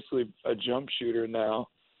mean, he's basically a jump shooter now.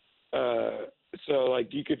 So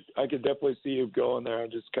like I could definitely see him going there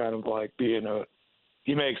and just kind of like he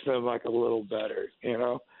makes them like a little better, you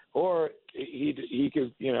know. or he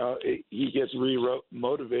could, he gets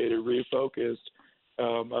motivated, refocused,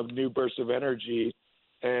 a new burst of energy,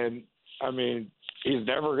 and I mean, he's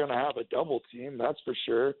never going to have a double team, that's for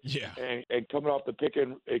sure. Yeah. And coming off of pick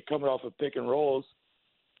and rolls,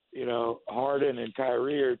 Harden and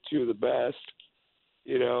Kyrie are two of the best.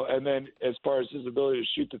 And then as far as his ability to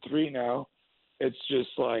shoot the three now, it's just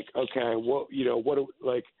like, okay,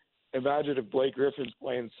 imagine if Blake Griffin's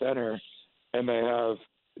playing center and they have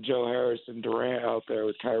Joe Harris and Durant out there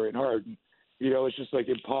with Kyrie and Harden. It's just like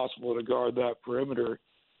impossible to guard that perimeter.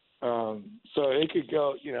 So it could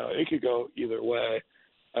go either way,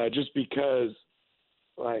 just because,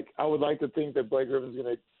 like, I would like to think that Blake Griffin's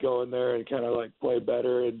going to go in there and kind of like play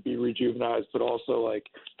better and be rejuvenized, but also like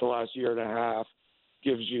the last year and a half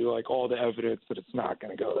gives you like all the evidence that it's not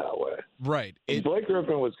going to go that way. Right. Blake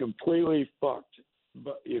Griffin was completely fucked,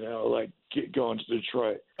 but going to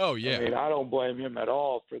Detroit. Oh yeah. I mean, I don't blame him at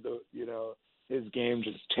all for his game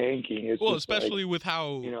just tanking. It's just especially with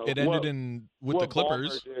how it ended with the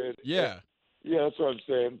Clippers. Yeah. Yeah, that's what I'm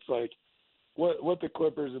saying. It's like what the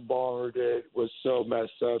Clippers and Ballmer did was so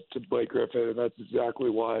messed up to Blake Griffin, and that's exactly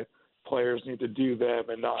why players need to do them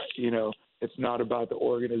and not, it's not about the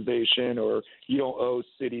organization, or you don't owe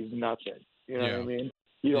cities nothing. You know what I mean?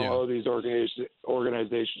 You don't owe these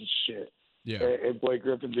organizations shit. Yeah. And Blake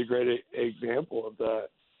Griffin's a great example of that.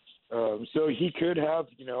 So he could have,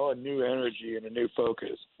 a new energy and a new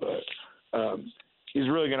focus, but he's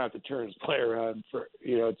really going to have to turn his play around for,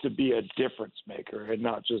 to be a difference maker and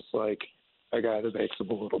not just like a guy that makes him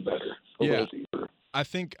a little better, a little deeper. I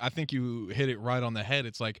think you hit it right on the head.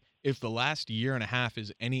 It's like, if the last year and a half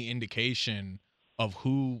is any indication of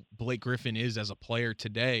who Blake Griffin is as a player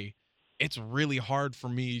today, it's really hard for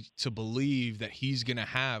me to believe that he's going to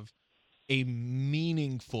have a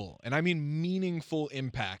meaningful, and I mean meaningful,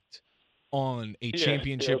 impact on a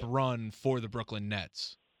championship run for the Brooklyn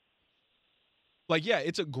Nets. Like, yeah,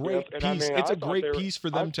 it's a great piece. I mean, it's a great piece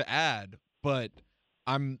for them to add, but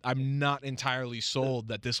I'm not entirely sold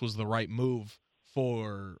that this was the right move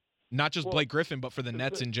for not just Blake Griffin, but for the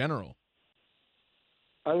Nets in general.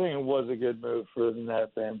 I think it was a good move for the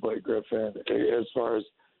Nets and Blake Griffin, as far as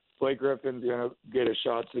Blake Griffin's going to get a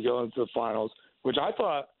shot to go into the finals, which I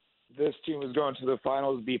thought this team was going to the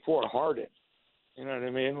finals before Harden. You know what I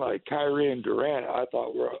mean? Like Kyrie and Durant, I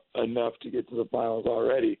thought were enough to get to the finals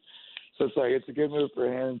already. So it's like, it's a good move for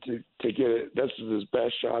him to get it. This is his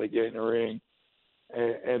best shot at getting a ring.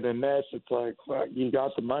 And the Nets, it's like, fuck, you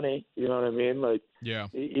got the money. You know what I mean? Like, yeah.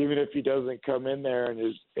 Even if he doesn't come in there and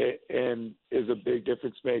is a big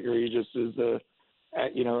difference maker, he just is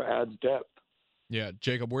adds depth. Yeah,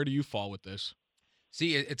 Jacob, where do you fall with this?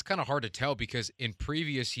 See, it's kind of hard to tell because in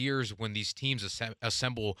previous years when these teams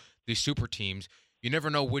assemble these super teams, you never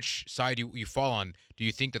know which side you fall on. Do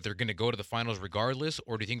you think that they're going to go to the finals regardless,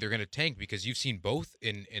 or do you think they're going to tank? Because you've seen both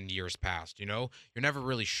in years past, You're never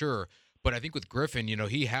really sure. But I think with Griffin,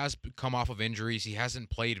 he has come off of injuries. He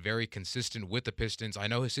hasn't played very consistent with the Pistons. I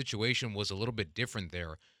know his situation was a little bit different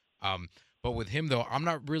there. But with him, though, I'm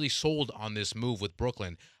not really sold on this move with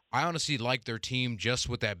Brooklyn. I honestly like their team just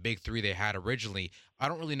with that big three they had originally. I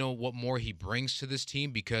don't really know what more he brings to this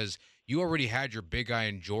team because you already had your big guy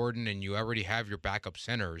in Jordan and you already have your backup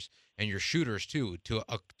centers and your shooters too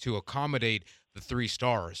to accommodate the three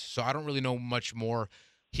stars. So I don't really know much more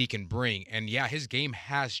he can bring. And yeah, his game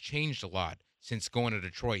has changed a lot since going to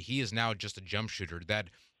Detroit. He is now just a jump shooter that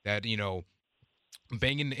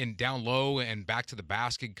banging in down low and back to the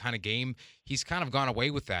basket kind of game. He's kind of gone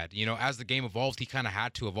away with that. As the game evolved, he kind of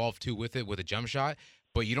had to evolve too with it with a jump shot,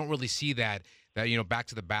 but you don't really see that back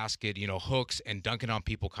to the basket, hooks and dunking on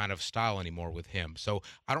people kind of style anymore with him. So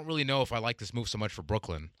I don't really know if I like this move so much for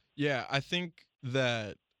Brooklyn. Yeah, I think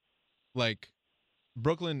that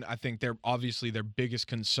Brooklyn, I think their biggest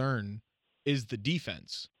concern is the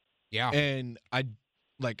defense. Yeah. And I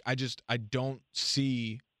don't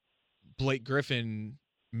see Blake Griffin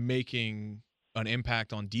making an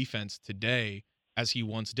impact on defense today as he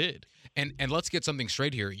once did. And let's get something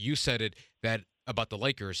straight here. You said it that about the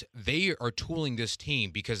Lakers. They are tooling this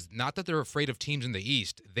team because not that they're afraid of teams in the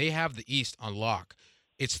East. They have the East on lock.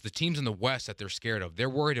 It's the teams in the West that they're scared of. They're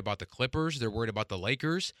worried about the Clippers. They're worried about the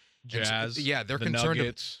Lakers. Jazz. They're concerned.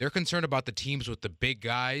 Nuggets. They're concerned about the teams with the big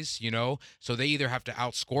guys. So they either have to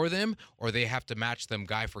outscore them or they have to match them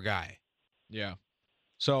guy for guy. Yeah.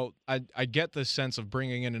 So I get the sense of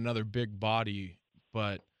bringing in another big body,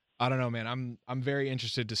 but I don't know, man. I'm very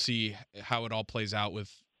interested to see how it all plays out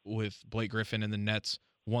with Blake Griffin and the Nets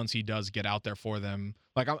once he does get out there for them.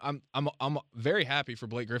 Like I'm very happy for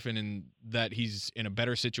Blake Griffin in that he's in a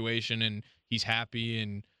better situation and he's happy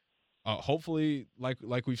and Hopefully,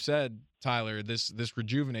 like we've said, Tyler, this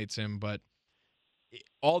rejuvenates him. But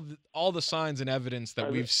all the signs and evidence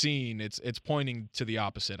that we've seen, it's pointing to the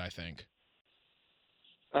opposite, I think.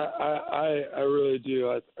 I really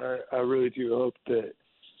do. I really do hope that,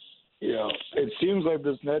 it seems like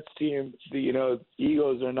this Nets team, the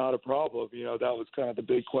egos are not a problem. That was kind of the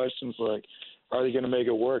big question for, like, are they going to make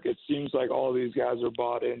it work? It seems like all these guys are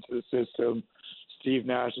bought into the system. Steve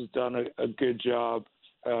Nash has done a good job,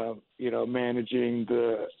 managing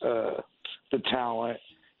the talent.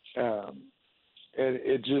 And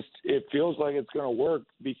it feels like it's going to work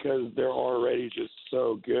because they're already just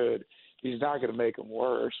so good. He's not going to make them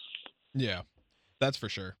worse. Yeah, that's for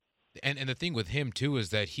sure. And the thing with him, too,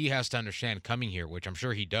 is that he has to understand coming here, which I'm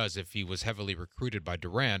sure he does if he was heavily recruited by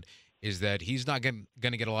Durant, is that he's not going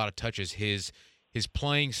to get a lot of touches. His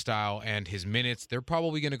playing style and his minutes, they're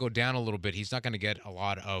probably going to go down a little bit. He's not going to get a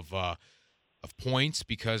lot of points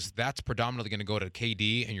because that's predominantly going to go to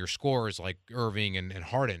KD and your scorers like Irving and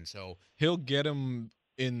Harden. So he'll get him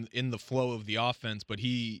in the flow of the offense, but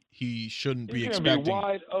he shouldn't be expecting. He's going to be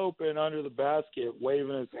wide open under the basket,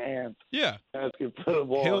 waving his hand. Yeah, asking for the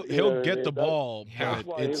ball. He'll get the ball. That's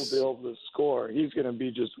why he'll be able to score. He's going to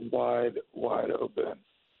be just wide open.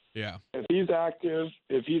 Yeah. If he's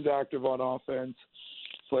active on offense,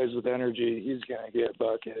 plays with energy, he's going to get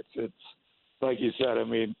buckets. It's like you said. I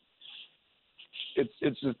mean,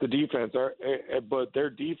 it's just the defense. But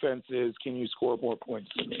their defense is, can you score more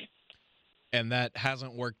points than me? And that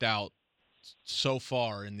hasn't worked out so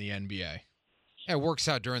far in the NBA. It works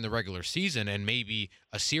out during the regular season and maybe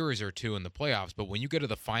a series or two in the playoffs. But when you get to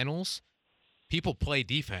the finals, people play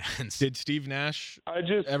defense. Did Steve Nash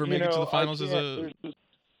ever make it to the finals as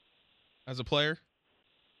a player?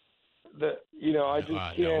 I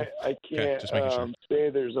can't say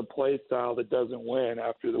there's a play style that doesn't win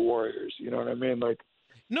after the Warriors. You know what I mean? Like,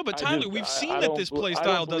 no, but Tyler, we've seen that this play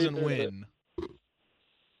style doesn't win.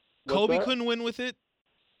 Kobe couldn't win with it.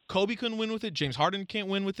 James Harden can't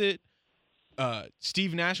win with it.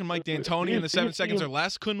 Steve Nash and Mike D'Antoni in the 7 seconds or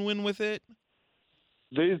less couldn't win with it.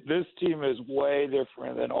 This team is way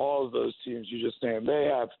different than all of those teams you just named. They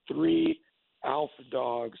have 3 alpha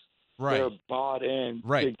dogs that are bought in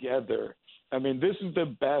together. I mean, this is the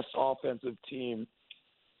best offensive team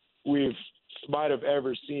we've might have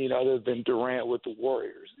ever seen other than Durant with the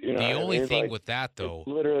Warriors. The only thing with that, though, it's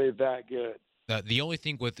literally that good. The only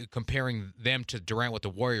thing with comparing them to Durant with the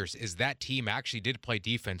Warriors is that team actually did play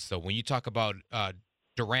defense, though. When you talk about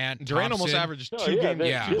Durant Thompson, almost averaged 2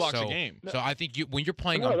 blocks a game. So I think when you're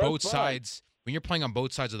playing on both sides, when you're playing on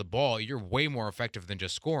both sides of the ball, you're way more effective than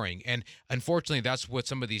just scoring. And unfortunately, that's what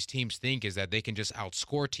some of these teams think, is that they can just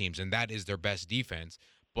outscore teams, and that is their best defense.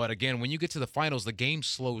 But again, when you get to the finals, the game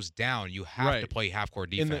slows down. You have to play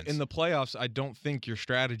half-court defense. In the playoffs, I don't think your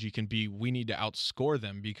strategy can be we need to outscore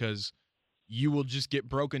them, because you will just get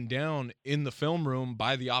broken down in the film room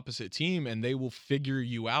by the opposite team, and they will figure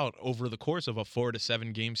you out over the course of a 4 to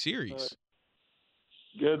 7 game series.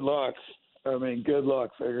 Good luck. I mean, good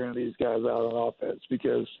luck figuring these guys out on offense,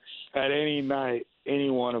 because at any night, any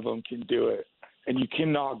one of them can do it, and you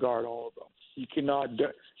cannot guard all of them. You cannot.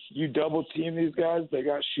 You double team these guys. They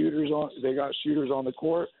got shooters on. They got shooters on the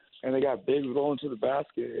court, and they got bigs going to the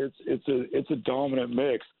basket. It's a dominant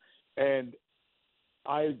mix, and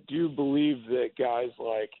I do believe that guys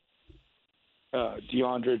like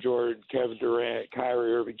DeAndre Jordan, Kevin Durant,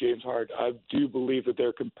 Kyrie Irving, James Harden, I do believe that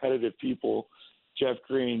they're competitive people. Jeff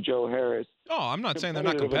Green, Joe Harris. Oh, I'm not saying they're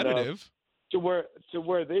not competitive. To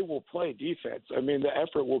where they will play defense. I mean, the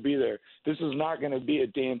effort will be there. This is not going to be a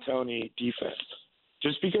D'Antoni defense.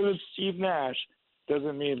 Just because it's Steve Nash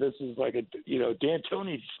doesn't mean this is like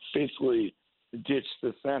D'Antoni basically ditched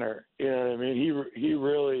the center. You know what I mean?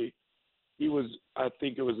 He was. I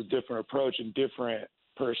think it was a different approach and different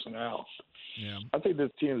personnel. Yeah. I think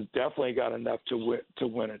this team's definitely got enough to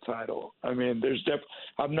win a title. I mean,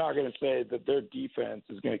 I'm not going to say that their defense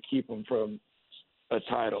is going to keep them from a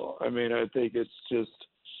title. I mean, I think it's just,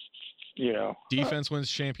 defense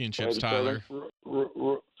wins championships, Tyler.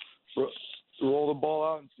 Roll the ball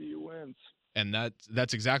out and see who wins. And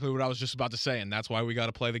that's exactly what I was just about to say, and that's why we got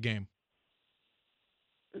to play the game.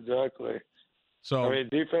 Exactly. So I mean,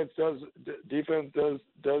 defense does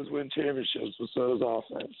win championships, but so does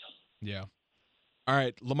offense. Yeah. All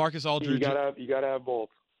right, LaMarcus Aldridge. You gotta have both.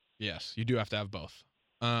 Yes, you do have to have both.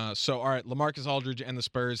 So all right, LaMarcus Aldridge and the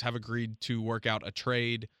Spurs have agreed to work out a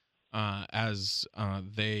trade as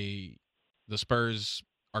the Spurs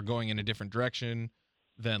are going in a different direction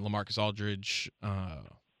than LaMarcus Aldridge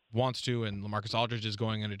wants to, and LaMarcus Aldridge is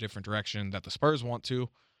going in a different direction that the Spurs want to,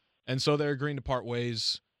 and so they're agreeing to part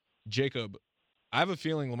ways. Jacob, I have a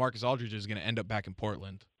feeling LaMarcus Aldridge is going to end up back in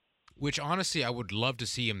Portland. Which, honestly, I would love to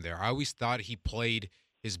see him there. I always thought he played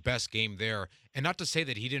his best game there. And not to say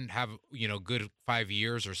that he didn't have, good 5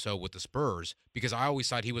 years or so with the Spurs, because I always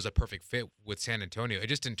thought he was a perfect fit with San Antonio. It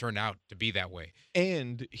just didn't turn out to be that way.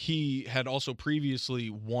 And he had also previously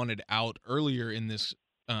wanted out earlier in this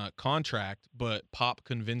contract, but Pop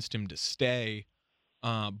convinced him to stay.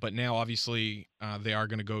 But now, obviously, they are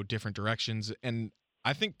going to go different directions. And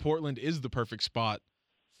I think Portland is the perfect spot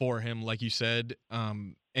for him, like you said.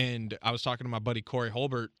 And I was talking to my buddy Corey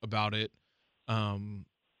Holbert about it.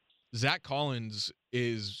 Zach Collins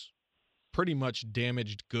is pretty much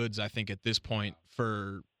damaged goods, I think, at this point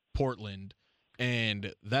for Portland.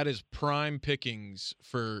 And that is prime pickings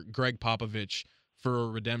for Greg Popovich for a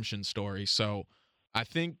redemption story. So I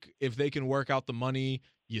think if they can work out the money,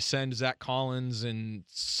 you send Zach Collins and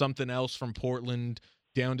something else from Portland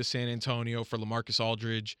down to San Antonio for LaMarcus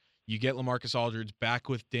Aldridge. You get LaMarcus Aldridge back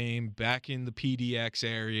with Dame, back in the PDX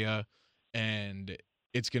area, and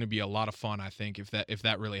it's going to be a lot of fun, I think, if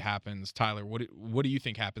that really happens. Tyler, what do you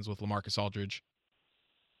think happens with LaMarcus Aldridge?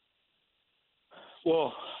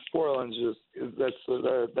 Well, Portland's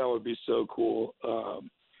that would be so cool.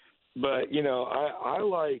 But I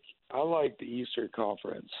like the Eastern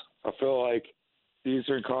Conference. I feel like the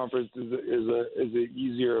Eastern Conference is an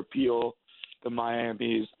easier appeal. The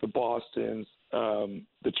Miamis, the Bostons,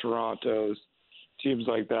 the Torontos, teams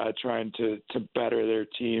like that, trying to better their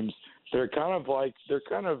teams. They're kind of like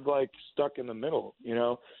stuck in the middle.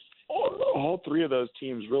 All three of those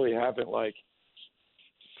teams really haven't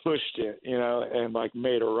pushed it, and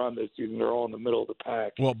made a run this season. They're all in the middle of the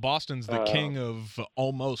pack. Well, Boston's the king of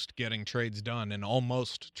almost getting trades done and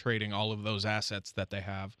almost trading all of those assets that they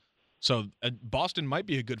have. So Boston might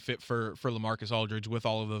be a good fit for LaMarcus Aldridge with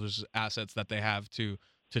all of those assets that they have to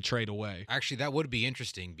trade away. Actually, that would be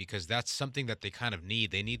interesting because that's something that they kind of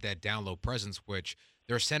need. They need that down low presence, which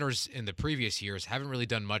their centers in the previous years haven't really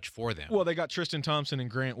done much for them. Well, they got Tristan Thompson and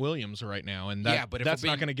Grant Williams right now, and that's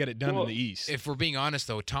not going to get it done in the East. If we're being honest,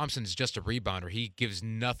 though, Thompson's just a rebounder. He gives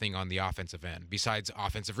nothing on the offensive end besides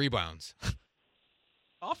offensive rebounds.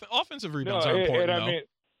 Offensive rebounds are important, though.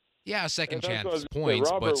 Yeah, second chance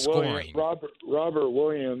points, but scoring. Robert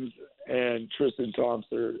Williams and Tristan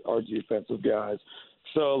Thompson are defensive guys,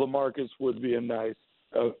 so LaMarcus would be a nice,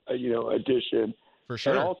 addition. For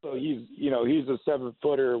sure. And also, he's a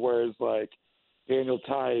 7-footer, whereas Daniel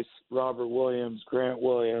Tice, Robert Williams, Grant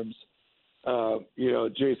Williams,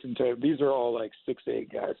 Jason Tatum, these are all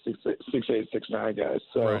 6'8" guys, 6'8", 6'9" guys.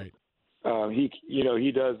 So right.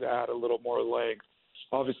 he does add a little more length.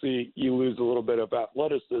 Obviously, you lose a little bit of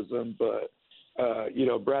athleticism, but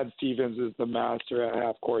Brad Stevens is the master at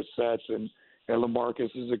half-court sets, and LaMarcus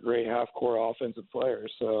is a great half-court offensive player.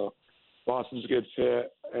 So Boston's a good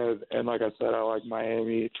fit, and like I said, I like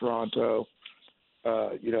Miami, Toronto.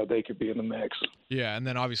 They could be in the mix. Yeah, and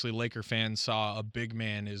then obviously Laker fans saw a big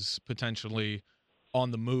man is potentially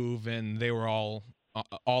on the move, and they were all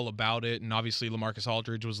about it. And obviously LaMarcus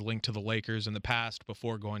Aldridge was linked to the Lakers in the past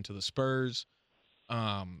before going to the Spurs.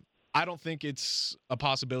 I don't think it's a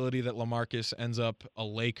possibility that LaMarcus ends up a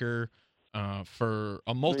Laker for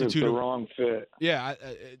a multitude of wrong fit. Yeah,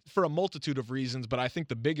 for a multitude of reasons, but I think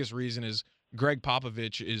the biggest reason is Greg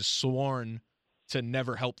Popovich is sworn to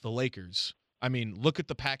never help the Lakers. I mean, look at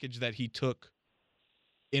the package that he took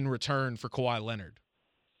in return for Kawhi Leonard,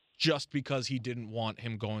 just because he didn't want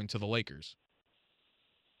him going to the Lakers.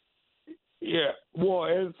 Yeah, well,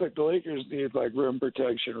 it's the Lakers need rim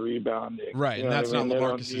protection, rebounding, right? And that's not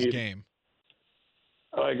LaMarcus's game.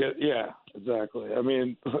 Yeah, exactly. I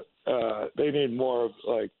mean, they need more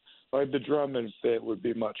of the Drummond fit would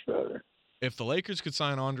be much better. If the Lakers could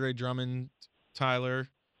sign Andre Drummond, Tyler,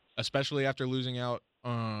 especially after losing out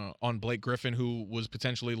on Blake Griffin, who was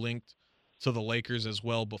potentially linked to the Lakers as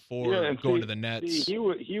well before going to the Nets. He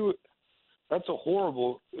would. That's a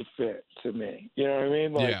horrible fit to me. You know what I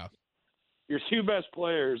mean? Yeah. Your two best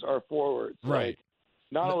players are forwards. Right.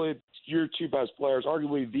 Not only your two best players,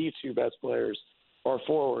 arguably the two best players are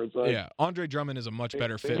forwards. Yeah, Andre Drummond is a much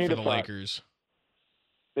better fit for the Lakers.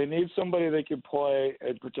 They need somebody that can play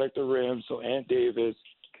and protect the rim so Ant Davis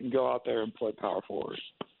can go out there and play power forward.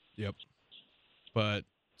 Yep. But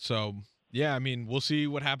I mean, we'll see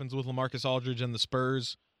what happens with LaMarcus Aldridge and the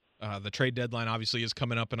Spurs. The trade deadline obviously is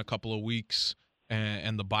coming up in a couple of weeks.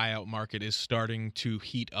 And the buyout market is starting to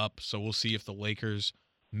heat up, so we'll see if the Lakers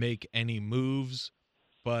make any moves.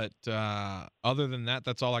 But other than that,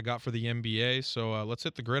 that's all I got for the NBA. So let's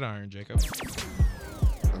hit the gridiron, Jacob.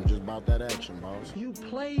 I'm just about that action, boss. You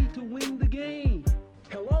play to win the game.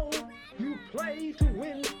 Hello? You play to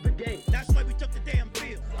win the game. That's why we took the damn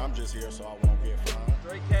field. I'm just here so I won't get fined.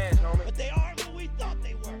 Straight cash, homie. But they are who we thought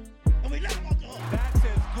they were. And we let them off the hook. That's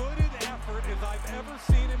as good an effort as I've ever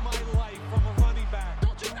seen in my life from a running back.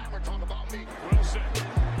 Don't you ever talk about me. Wilson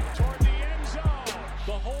toward the end zone.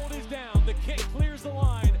 The hold is down. The kick clears the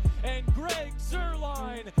line. And Greg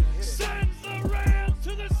Zuerlein sends the Rams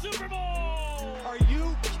to the Super Bowl. Are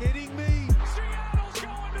you kidding me? Seattle's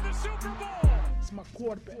going to the Super Bowl. It's my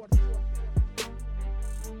quarterback.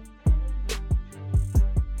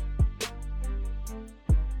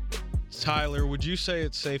 Tyler, would you say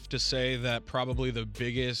it's safe to say that probably the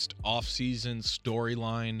biggest offseason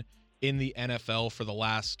storyline in the NFL for the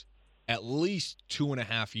last at least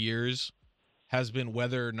 2.5 years has been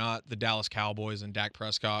whether or not the Dallas Cowboys and Dak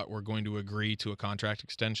Prescott were going to agree to a contract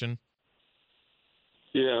extension?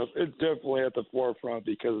 Yeah, it's definitely at the forefront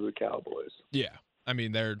because of the Cowboys. Yeah. I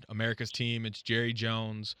mean, they're America's team. It's Jerry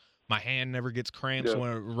Jones. My hand never gets cramps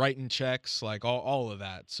when I'm writing checks, like all of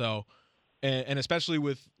that. So, and especially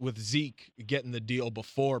with Zeke getting the deal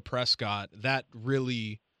before Prescott, that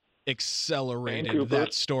really accelerated that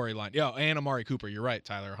storyline. Yeah, and Amari Cooper. You're right,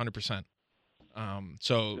 Tyler, 100%.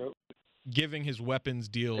 Giving his weapons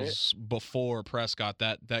deals before Prescott,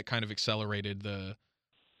 that kind of accelerated the.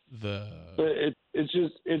 But it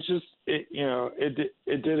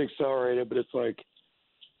did accelerate it, but it's like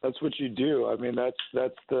that's what you do. I mean, that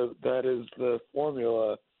is the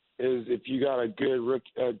formula. Is if you got a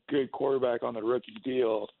good quarterback on the rookie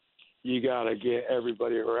deal, you got to get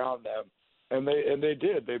everybody around them, and they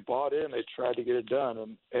did. They bought in. They tried to get it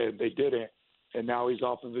done, and they didn't. And now he's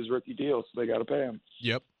off of his rookie deal, so they got to pay him.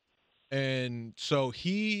 Yep. And so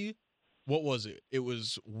what was it? It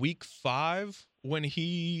was week 5 when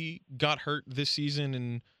he got hurt this season,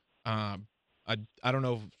 and I don't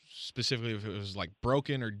know specifically if it was like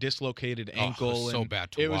broken or dislocated ankle. It was so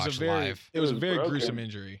bad to watch live. It was a very gruesome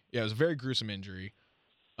injury. Yeah, it was a very gruesome injury.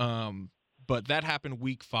 But that happened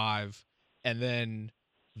week 5, and then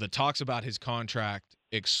the talks about his contract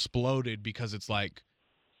exploded because it's like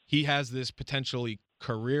he has this potentially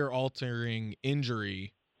career-altering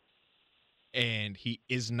injury, and he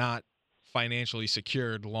is not financially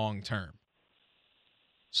secured long term.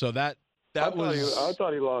 So I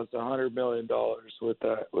thought he lost $100 million with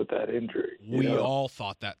that injury. We all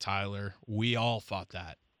thought that, Tyler. We all thought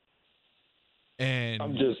that. And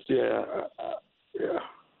I'm just yeah.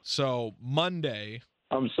 So Monday,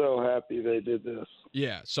 I'm so happy they did this.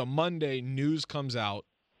 Yeah. So Monday, news comes out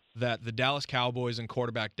that the Dallas Cowboys and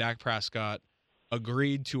quarterback Dak Prescott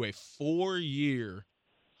agreed to a 4-year,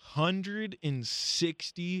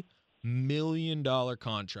 $160 million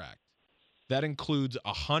contract. That includes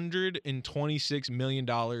 $126 million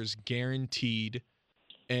guaranteed,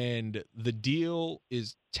 and the deal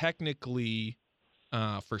is technically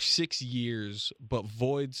for 6 years, but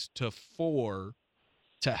voids to 4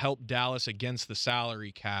 to help Dallas against the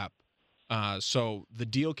salary cap. So the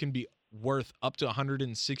deal can be worth up to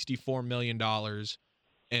 $164 million,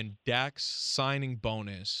 and Dak's signing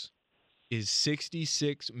bonus is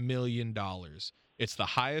 $66 million. It's the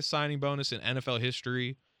highest signing bonus in NFL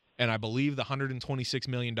history, and I believe the $126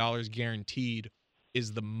 million guaranteed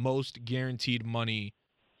is the most guaranteed money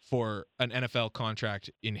for an NFL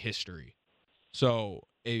contract in history. So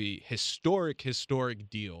a historic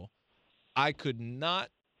deal. I could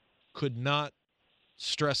not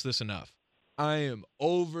stress this enough. I am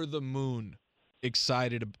over the moon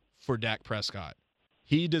excited for Dak Prescott.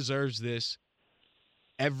 He deserves this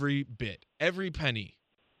every bit, every penny.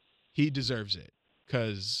 He deserves it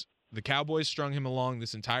because the Cowboys strung him along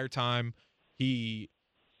this entire time. He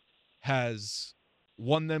has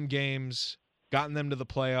won them games, gotten them to the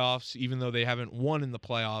playoffs, even though they haven't won in the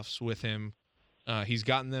playoffs with him. He's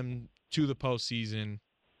gotten them to the postseason.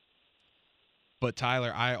 But,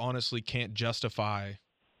 Tyler, I honestly can't justify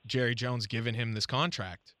Jerry Jones giving him this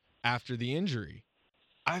contract after the injury.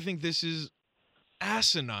 I think this is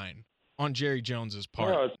asinine on Jerry Jones's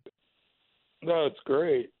part. No, it's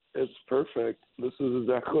great. It's perfect. This is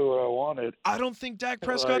exactly what I wanted. I don't think Dak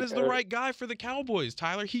Prescott is the right guy for the Cowboys,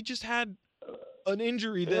 Tyler. He just had an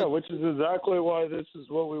injury that... Yeah, which is exactly why this is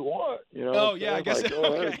what we want. You know, oh, yeah, I guess... Go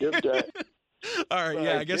ahead, give Dak. All right,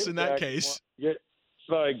 yeah, I guess in that case...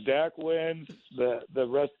 Like Dak wins, the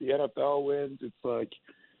rest of the NFL wins. It's like,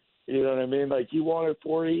 you know what I mean? Like he wanted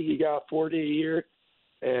 40, he got 40 a year,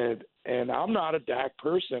 and I'm not a Dak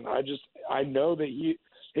person. I know that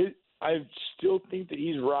I still think that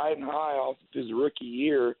he's riding high off of his rookie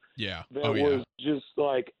year. Yeah. That was just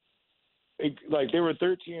like they were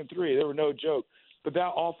 13-3. They were no joke. But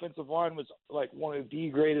that offensive line was like one of the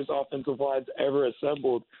greatest offensive lines ever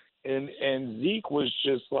assembled. And Zeke was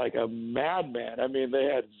just like a madman. I mean, they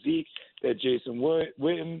had Zeke, they had Jason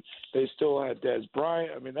Witten, they still had Dez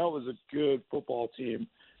Bryant. I mean, that was a good football team.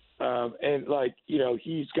 And like, you know,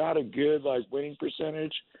 he's got a good like winning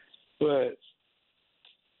percentage, but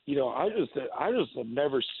you know, I just have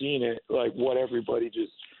never seen it like what everybody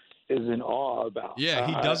just is in awe about. Yeah,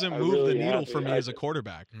 he doesn't move really the needle for me as a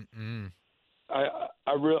quarterback.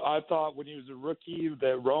 I thought when he was a rookie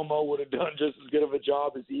that Romo would have done just as good of a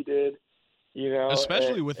job as he did, you know,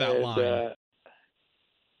 especially with that line.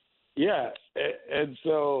 Yeah, and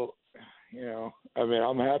so, you know, I mean,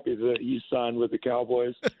 I'm happy that he signed with the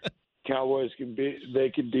Cowboys. Cowboys can do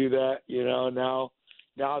that, you know.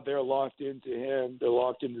 Now they're locked into him. They're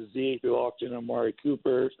locked into Zeke. They're locked into Amari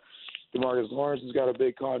Cooper. DeMarcus Lawrence has got a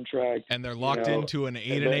big contract, and they're locked into an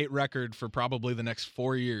 8-8 record for probably the next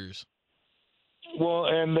 4 years. Well,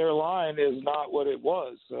 and their line is not what it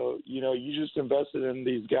was. So, you know, you just invested in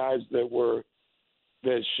these guys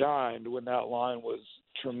that shined when that line was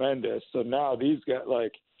tremendous. So now these guys,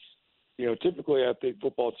 like, you know, typically I think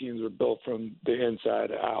football teams are built from the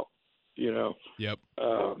inside out, you know. Yep.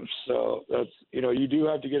 So that's, you know, you do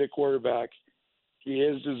have to get a quarterback. He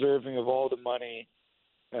is deserving of all the money.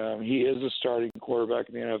 He is a starting quarterback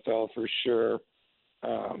in the NFL for sure.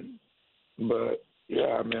 But,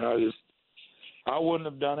 yeah, I mean, I wouldn't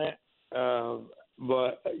have done it.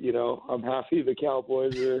 But, you know, I'm happy the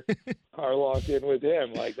Cowboys are locked in with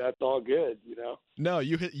him. Like, that's all good, you know. No,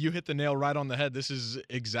 you hit the nail right on the head. This is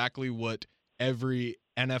exactly what every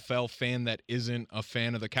NFL fan that isn't a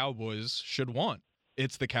fan of the Cowboys should want.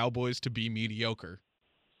 It's the Cowboys to be mediocre.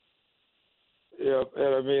 Yeah,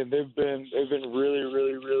 and I mean they've been really,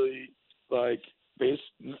 really, really like I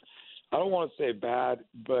don't want to say bad,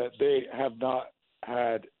 but they have not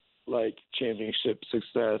had like championship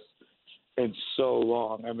success in so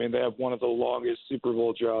long. I mean, they have one of the longest Super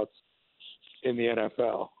Bowl droughts in the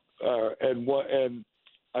NFL, and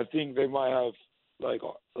I think they might have like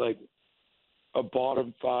a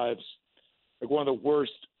bottom five, like one of the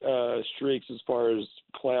worst streaks as far as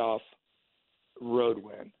playoff road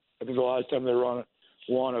win. I think the last time they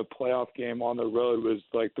won a playoff game on the road was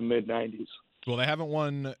like the mid-'90s. Well, they haven't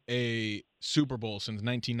won a Super Bowl since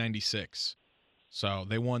 1996. So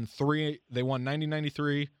they won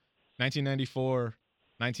 1993, 1994,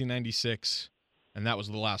 1996, and that was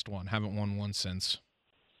the last one. Haven't won one since.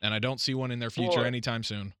 And I don't see one in their future anytime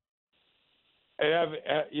soon. And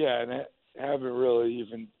haven't really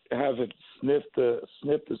even sniffed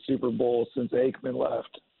the Super Bowl since Aikman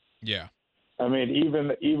left. Yeah. I mean,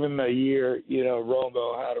 even the year, you know,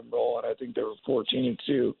 Romo had them rolling. I think they were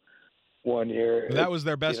 14-2 one year. That was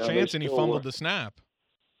their best chance, and he fumbled the snap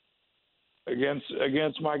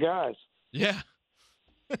against my guys. Yeah,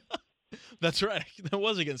 that's right. That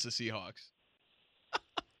was against the Seahawks.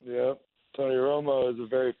 Yeah, Tony Romo is a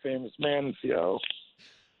very famous man in Seattle.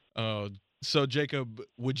 So Jacob,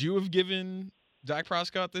 would you have given Dak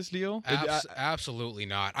Prescott this deal? Absolutely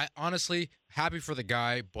not. I honestly happy for the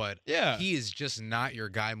guy, but he is just not your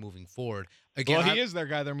guy moving forward. Again, he is their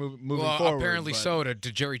guy. They're moving forward. Apparently so to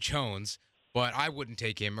Jerry Jones, but I wouldn't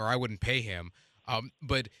take him or I wouldn't pay him.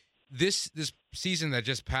 But this season that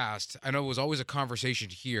just passed, I know it was always a conversation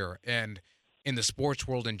here and in the sports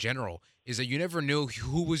world in general, is that you never knew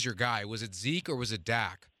who was your guy. Was it Zeke or was it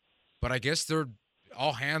Dak? But I guess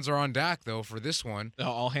all hands are on Dak, though, for this one.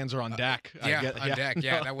 All hands are on Dak. Dak.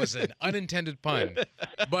 Yeah, that was an unintended pun.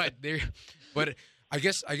 But I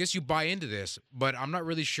guess you buy into this, but I'm not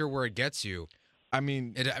really sure where it gets you. I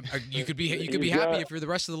mean, you could be happy if you're the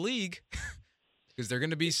rest of the league because they're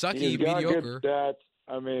going to be sucky, mediocre. Good stats.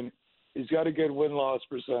 I mean, he's got a good win-loss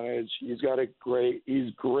percentage. He's great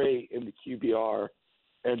in the QBR.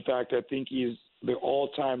 In fact, I think he's the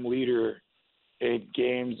all-time leader in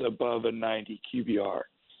games above a 90 QBR,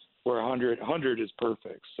 where 100 is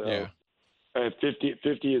perfect. So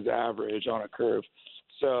 50 is average on a curve.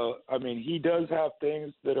 So, I mean, he does have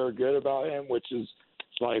things that are good about him, which is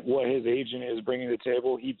like what his agent is bringing to the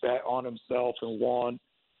table. He bet on himself and won,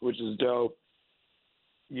 which is dope.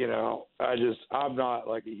 You know, I'm not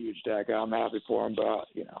like a huge Dak guy. I'm happy for him, but,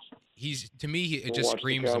 you know. To me, it just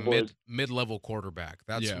screams a mid-level quarterback.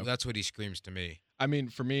 That's what he screams to me. I mean,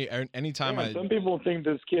 for me, anytime some people think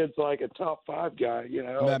this kid's like a top 5 guy, you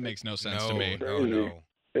know. That makes no sense to me. No.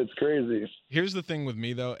 It's crazy. Here's the thing with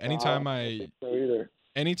me, though. Anytime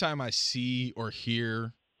I see or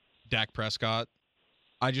hear Dak Prescott,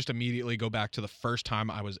 I just immediately go back to the first time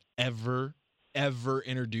I was ever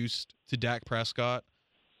introduced to Dak Prescott.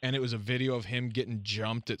 And it was a video of him getting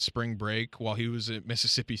jumped at spring break while he was at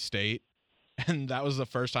Mississippi State. And that was the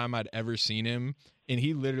first time I'd ever seen him. And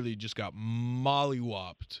he literally just got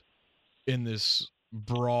mollywopped in this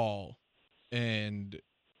brawl. And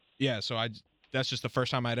yeah, so that's just the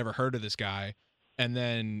first time I'd ever heard of this guy. And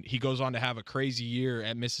then he goes on to have a crazy year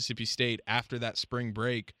at Mississippi State after that spring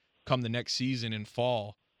break, come the next season in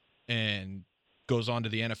fall, and goes on to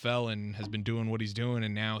the NFL and has been doing what he's doing.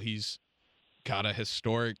 And now he's got a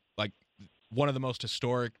historic, like one of the most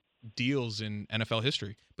historic deals in NFL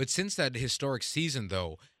history. But since that historic season,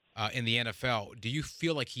 though, in the NFL, do you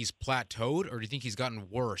feel like he's plateaued, or do you think he's gotten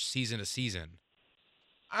worse season to season?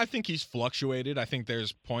 I think he's fluctuated. I think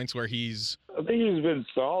there's points where I think he's been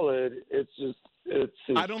solid. It's just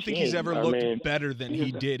I don't think he's ever looked better than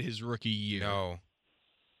he did his rookie year. No.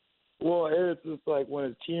 Well, it's just like when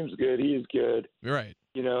his team's good, he's good. Right.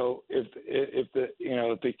 You know, if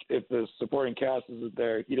the supporting cast isn't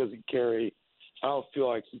there, he doesn't carry. I don't feel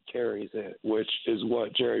like he carries it, which is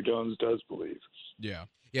what Jerry Jones does believe. Yeah.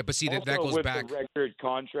 Yeah, but see, that Also, goes with back. the record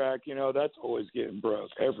contract, that's always getting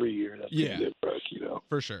broke every year. That's going to get broke,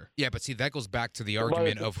 For sure. Yeah, but see, that goes back to the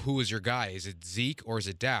argument of who is your guy. Is it Zeke or is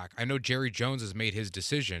it Dak? I know Jerry Jones has made his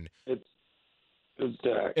decision. It's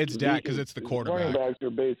Dak. It's Dak because it's the quarterback. Running backs are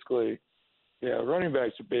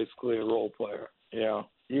basically a role player. Yeah,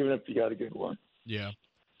 even if you got a good one. Yeah.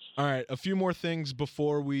 All right, a few more things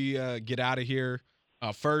before we get out of here.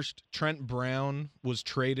 First, Trent Brown was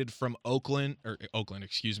traded from from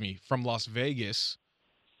Las Vegas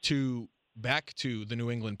back to the New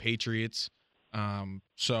England Patriots.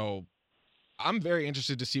 So I'm very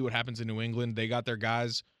interested to see what happens in New England. They got their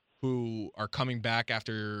guys who are coming back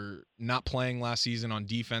after not playing last season on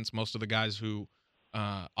defense. Most of the guys who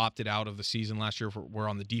opted out of the season last year were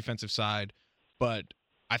on the defensive side. But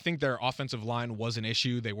I think their offensive line was an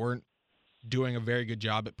issue. They weren't doing a very good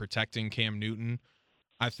job at protecting Cam Newton.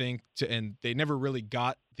 I think, and they never really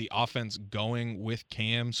got the offense going with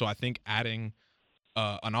Cam. So I think adding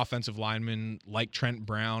an offensive lineman like Trent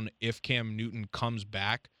Brown, if Cam Newton comes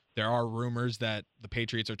back, there are rumors that the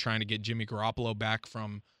Patriots are trying to get Jimmy Garoppolo back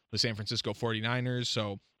from the San Francisco 49ers.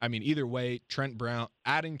 So, I mean, either way,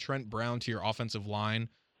 adding Trent Brown to your offensive line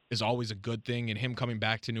is always a good thing. And him coming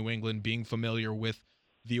back to New England, being familiar with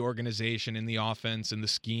the organization and the offense and the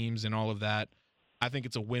schemes and all of that, I think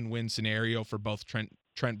it's a win-win scenario for both Trent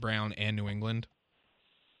Brown and New England.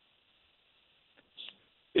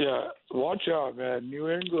 Yeah, watch out, man. New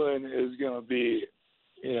England is going to be,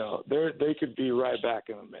 they could be right back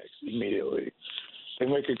in the mix immediately. They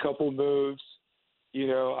make a couple moves.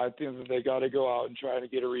 I think that they got to go out and try to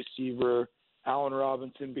get a receiver. Allen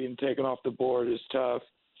Robinson being taken off the board is tough.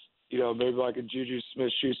 Maybe like a Juju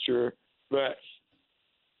Smith-Schuster. But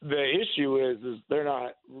the issue is they're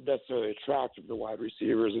not necessarily attractive to wide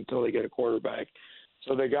receivers until they get a quarterback.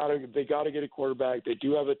 So they got to get a quarterback. They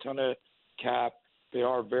do have a ton of cap. They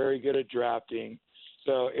are very good at drafting.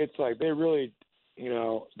 So it's like they really,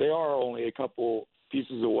 they are only a couple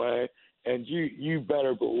pieces away. And you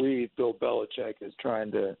better believe Bill Belichick is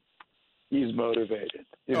he's motivated.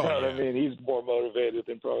 You know what I mean? He's more motivated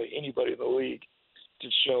than probably anybody in the league to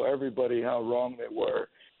show everybody how wrong they were.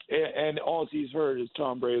 And all he's heard is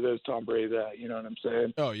Tom Brady this, Tom Brady that. You know what I'm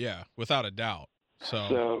saying? Oh, yeah, without a doubt.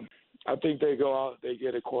 So I think they go out, they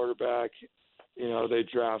get a quarterback, they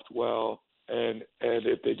draft well. And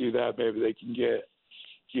if they do that, maybe they can get,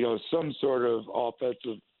 some sort of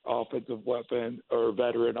offensive weapon or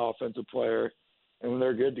veteran offensive player, and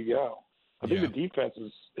they're good to go. I think the defense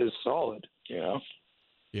is solid,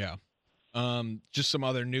 Yeah. Just some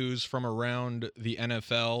other news from around the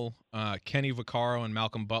NFL. Kenny Vaccaro and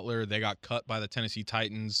Malcolm Butler, they got cut by the Tennessee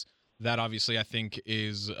Titans. That obviously I think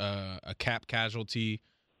is a cap casualty.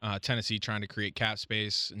 Tennessee trying to create cap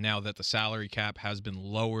space now that the salary cap has been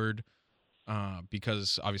lowered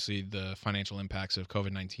because obviously the financial impacts of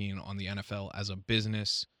COVID-19 on the NFL as a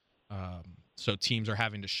business. So teams are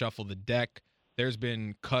having to shuffle the deck. There's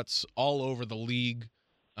been cuts all over the league.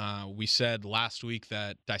 We said last week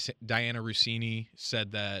that Diana Rossini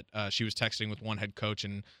said that she was texting with one head coach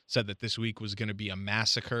and said that this week was going to be a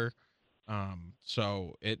massacre.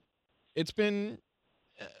 So there's been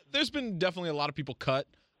definitely a lot of people cut.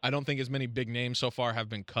 I don't think as many big names so far have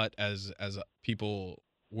been cut as people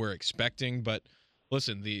were expecting. But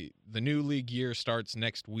listen, the new league year starts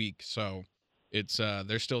next week, so it's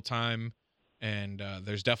there's still time, and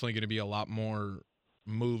there's definitely going to be a lot more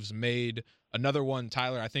moves made. Another one,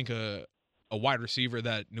 Tyler, I think a wide receiver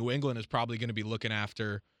that New England is probably going to be looking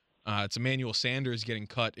after. It's Emmanuel Sanders getting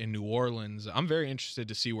cut in New Orleans. I'm very interested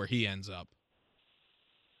to see where he ends up.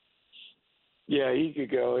 Yeah, he could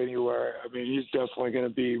go anywhere. I mean, he's definitely going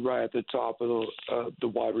to be right at the top of the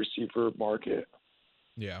wide receiver market.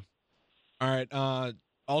 Yeah. All right.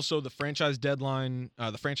 Also, the franchise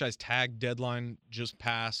tag deadline just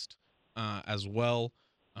passed. as well.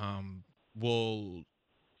 We'll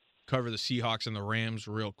cover the Seahawks and the Rams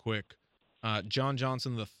real quick. John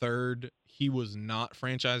Johnson III, he was not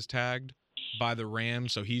franchise tagged by the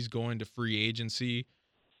Rams, so he's going to free agency,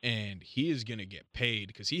 and he is going to get paid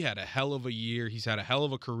because he had a hell of a year. He's had a hell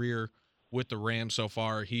of a career with the Rams so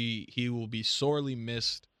far. He will be sorely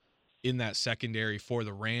missed in that secondary for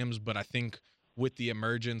the Rams, but I think with the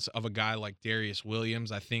emergence of a guy like Darius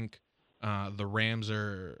Williams, I think the Rams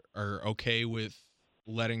are okay with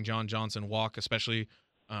letting John Johnson walk, especially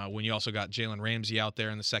when you also got Jalen Ramsey out there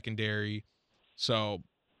in the secondary. So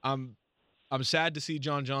I'm sad to see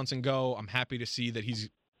John Johnson go. I'm happy to see that he's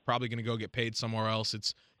probably going to go get paid somewhere else.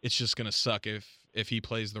 It's just going to suck if he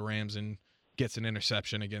plays the Rams and gets an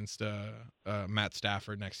interception against Matt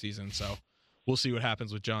Stafford next season. So we'll see what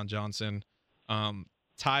happens with John Johnson.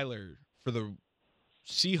 Tyler, for the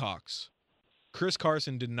Seahawks, Chris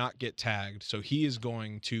Carson did not get tagged, so he is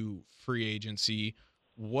going to free agency.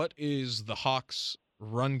 What is the Hawks'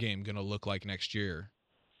 run game going to look like next year?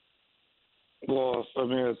 Well, I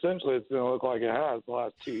mean, essentially it's going to look like it has the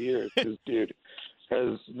last 2 years. This dude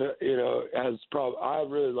has probably – I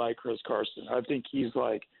really like Chris Carson. I think he's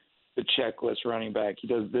like the checklist running back. He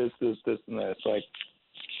does this, and this. Like,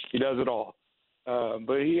 he does it all.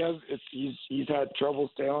 But he's had trouble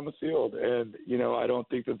staying on the field. And, I don't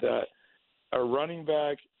think that a running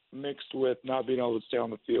back mixed with not being able to stay on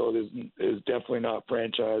the field is definitely not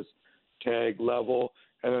franchise tag level.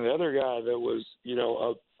 And then the other guy that was,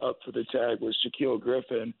 up for the tag was Shaquille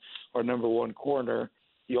Griffin, our number one corner.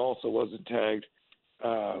 He also wasn't tagged.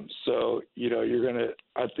 So, you're going to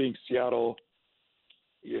 – I think Seattle,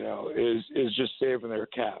 is just saving their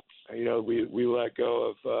cap. We let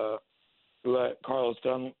go of we let Carlos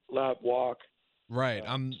Dunlap walk. Right.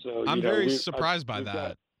 I'm very surprised by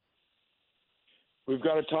that. We've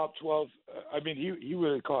got a top 12. I mean, he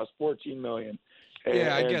would have cost $14 million.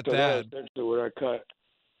 I get so that. Essentially would have cut.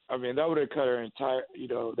 I mean, that would have cut our entire.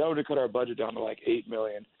 That would have cut our budget down to like $8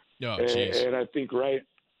 million. Oh, jeez. And I think right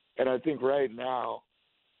now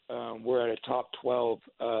we're at a top 12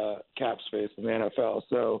 cap space in the NFL.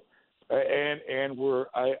 So, and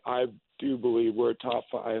I do believe we're a top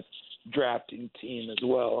 5 drafting team as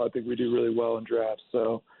well. I think we do really well in drafts.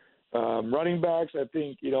 So. Running backs, I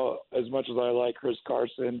think, as much as I like Chris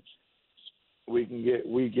Carson, we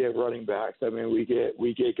get running backs. I mean, we get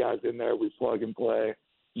guys in there, we plug and play,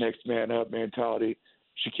 next man up mentality.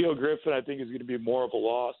 Shaquille Griffin, I think, is going to be more of a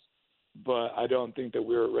loss, but I don't think that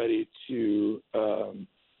we're ready to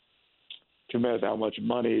commit that much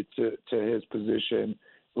money to his position.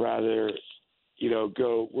 Rather,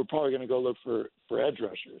 we're probably going to go look for edge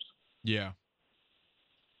rushers. Yeah.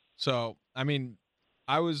 So, I mean,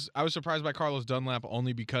 I was surprised by Carlos Dunlap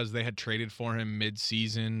only because they had traded for him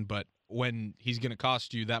mid-season, but when he's going to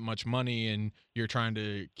cost you that much money and you're trying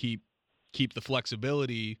to keep the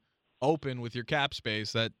flexibility open with your cap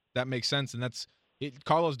space, that makes sense. And that's it.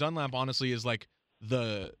 Carlos Dunlap honestly is like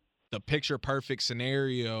the picture perfect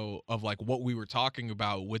scenario of like what we were talking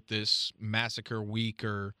about with this massacre week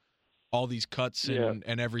or all these cuts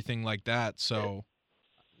and everything like that. So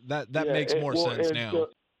that makes more sense now.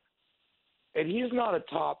 And he's not a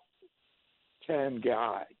top 10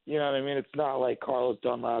 guy. You know what I mean? It's not like Carlos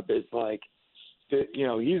Dunlap is like,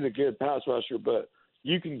 he's a good pass rusher, but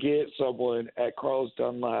you can get someone at Carlos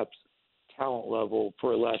Dunlap's talent level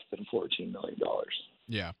for less than $14 million.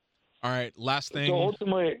 Yeah. All right. Last thing. So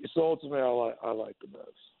ultimately, I like the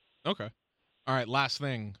moves. Okay. All right. Last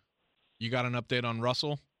thing. You got an update on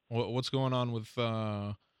Russell? What's going on with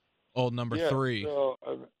old number 3? So,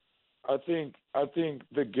 I think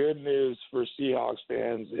the good news for Seahawks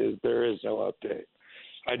fans is there is no update.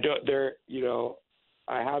 I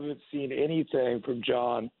haven't seen anything from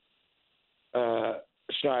John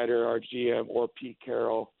Schneider, our GM, or Pete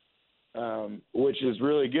Carroll, which is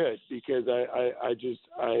really good because I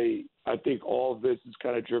think all of this is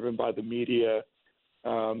kind of driven by the media,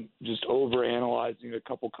 just overanalyzing a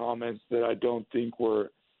couple comments that I don't think were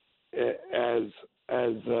as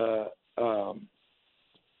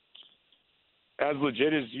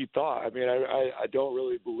legit as you thought. I mean, I don't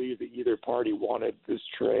really believe that either party wanted this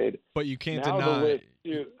trade. But you can't deny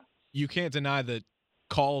that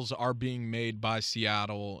calls are being made by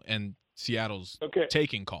Seattle and Seattle's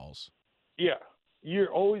taking calls. Yeah,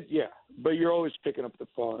 but you're always picking up the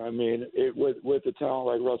phone. I mean, with a talent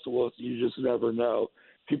like Russell Wilson, you just never know.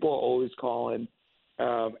 People are always calling,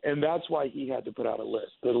 and that's why he had to put out a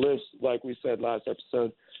list. The list, like we said last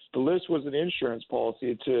episode, the list was an insurance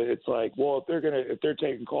policy. It's like, well, if they're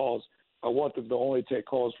taking calls, I want them to only take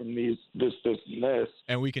calls from this, and this.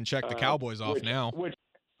 And we can check the Cowboys off now.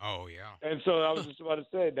 Oh yeah. And so I was just about to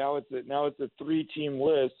say, now it's a 3-team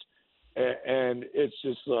list, and it's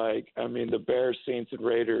just like, I mean, the Bears, Saints, and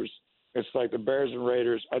Raiders. It's like the Bears and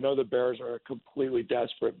Raiders. I know the Bears are completely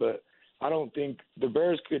desperate, but I don't think the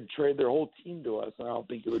Bears could trade their whole team to us. And I don't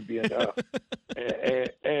think it would be enough.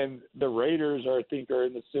 and the Raiders, I think, are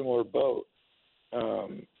in a similar boat.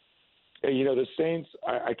 And, the Saints,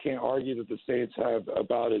 I can't argue that the Saints have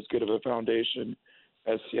about as good of a foundation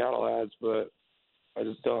as Seattle has, but I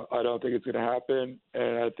don't think it's going to happen.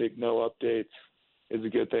 And I think no updates is a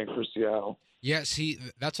good thing for Seattle. Yeah, see,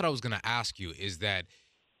 that's what I was going to ask you, is that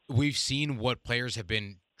we've seen what players have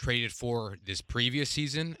been traded for this previous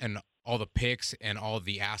season and all the picks and all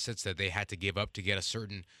the assets that they had to give up to get a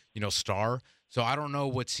certain, star. So I don't know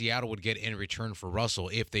what Seattle would get in return for Russell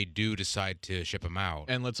if they do decide to ship him out.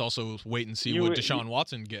 And let's also wait and see what Deshaun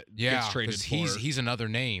Watson gets traded for. He's another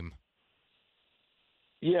name.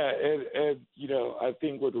 Yeah, and I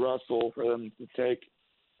think with Russell, for them to take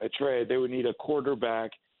a trade, they would need a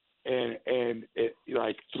quarterback and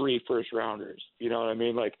like 3 first-rounders. You know what I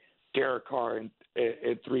mean? Like Derek Carr and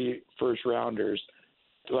 3 first-rounders.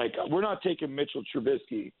 Like, we're not taking Mitchell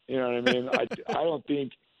Trubisky. You know what I mean? I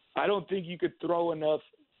don't think you could throw enough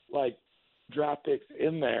like draft picks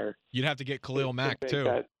in there. You'd have to get Khalil Mack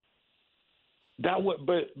too. That would,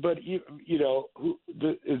 but does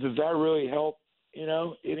that really help?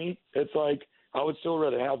 Any? It's like I would still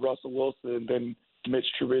rather have Russell Wilson than Mitch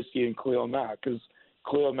Trubisky and Khalil Mack, because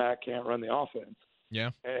Khalil Mack can't run the offense.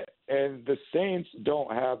 Yeah. And the Saints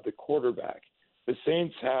don't have the quarterback. The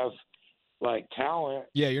Saints have like talent.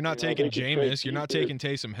 Yeah, you're not taking Jameis. You're not taking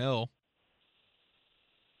Taysom Hill.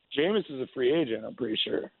 Jameis is a free agent, I'm pretty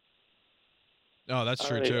sure. Oh, that's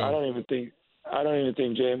true too. I don't even think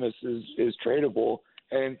Jameis is tradable.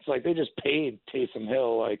 And it's like they just paid Taysom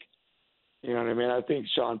Hill, like, you know what I mean? I think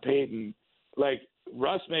Sean Payton, like,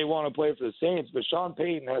 Russ may want to play for the Saints, but Sean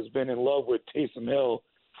Payton has been in love with Taysom Hill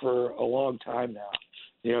for a long time now.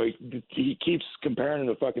 He keeps comparing him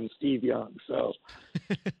to fucking Steve Young. So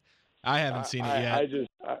I haven't seen it yet.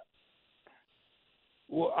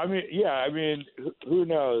 Who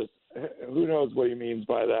knows? Who knows what he means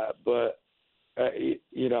by that? But I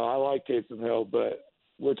like Taysom Hill, but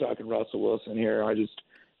we're talking Russell Wilson here. I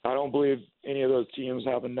don't believe any of those teams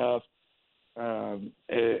have enough, and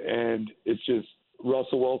it's just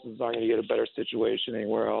Russell Wilson's not going to get a better situation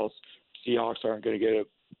anywhere else. Seahawks aren't going to get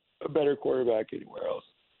a better quarterback anywhere else.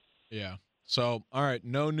 Yeah. So, all right,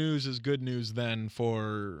 no news is good news then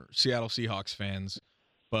for Seattle Seahawks fans.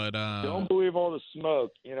 But don't believe all the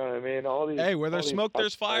smoke. You know what I mean? Hey, where there's smoke,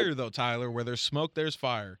 there's fire, though, Tyler. Where there's smoke, there's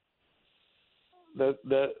fire. That's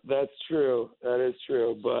true. That is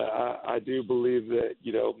true. But I do believe that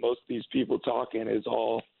most of these people talking it's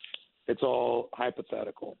all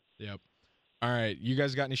hypothetical. Yep. All right, you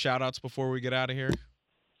guys got any shout outs before we get out of here?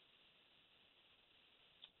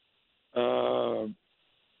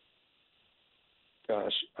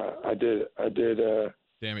 Gosh, I did.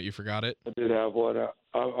 Damn it, you forgot it. I did have one.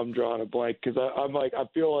 I'm drawing a blank because I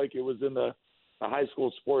feel like it was in the high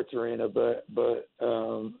school sports arena, but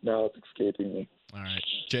now it's escaping me. All right,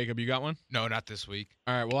 Jacob, you got one? No, not this week.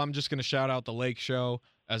 All right, well, I'm just going to shout out the Lake Show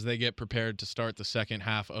as they get prepared to start the second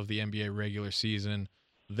half of the NBA regular season.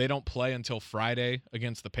 They don't play until Friday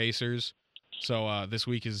against the Pacers, so this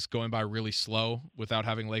week is going by really slow without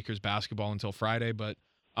having Lakers basketball until Friday, but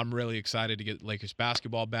I'm really excited to get Lakers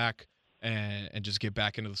basketball back and just get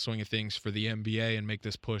back into the swing of things for the NBA and make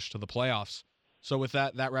this push to the playoffs. So with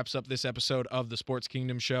that wraps up this episode of the Sports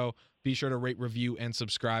Kingdom Show. Be sure to rate, review, and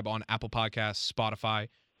subscribe on Apple Podcasts, Spotify,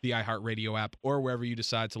 the iHeartRadio app, or wherever you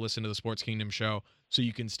decide to listen to the Sports Kingdom Show so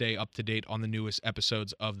you can stay up to date on the newest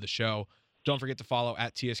episodes of the show. Don't forget to follow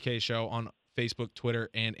at TSK Show on Facebook, Twitter,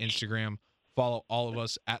 and Instagram. Follow all of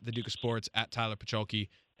us at The Duke of Sports, at Tyler Pacholke,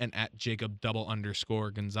 and at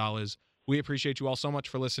Jacob_Gonzalez. We appreciate you all so much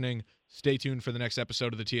for listening. Stay tuned for the next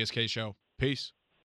episode of the TSK Show. Peace.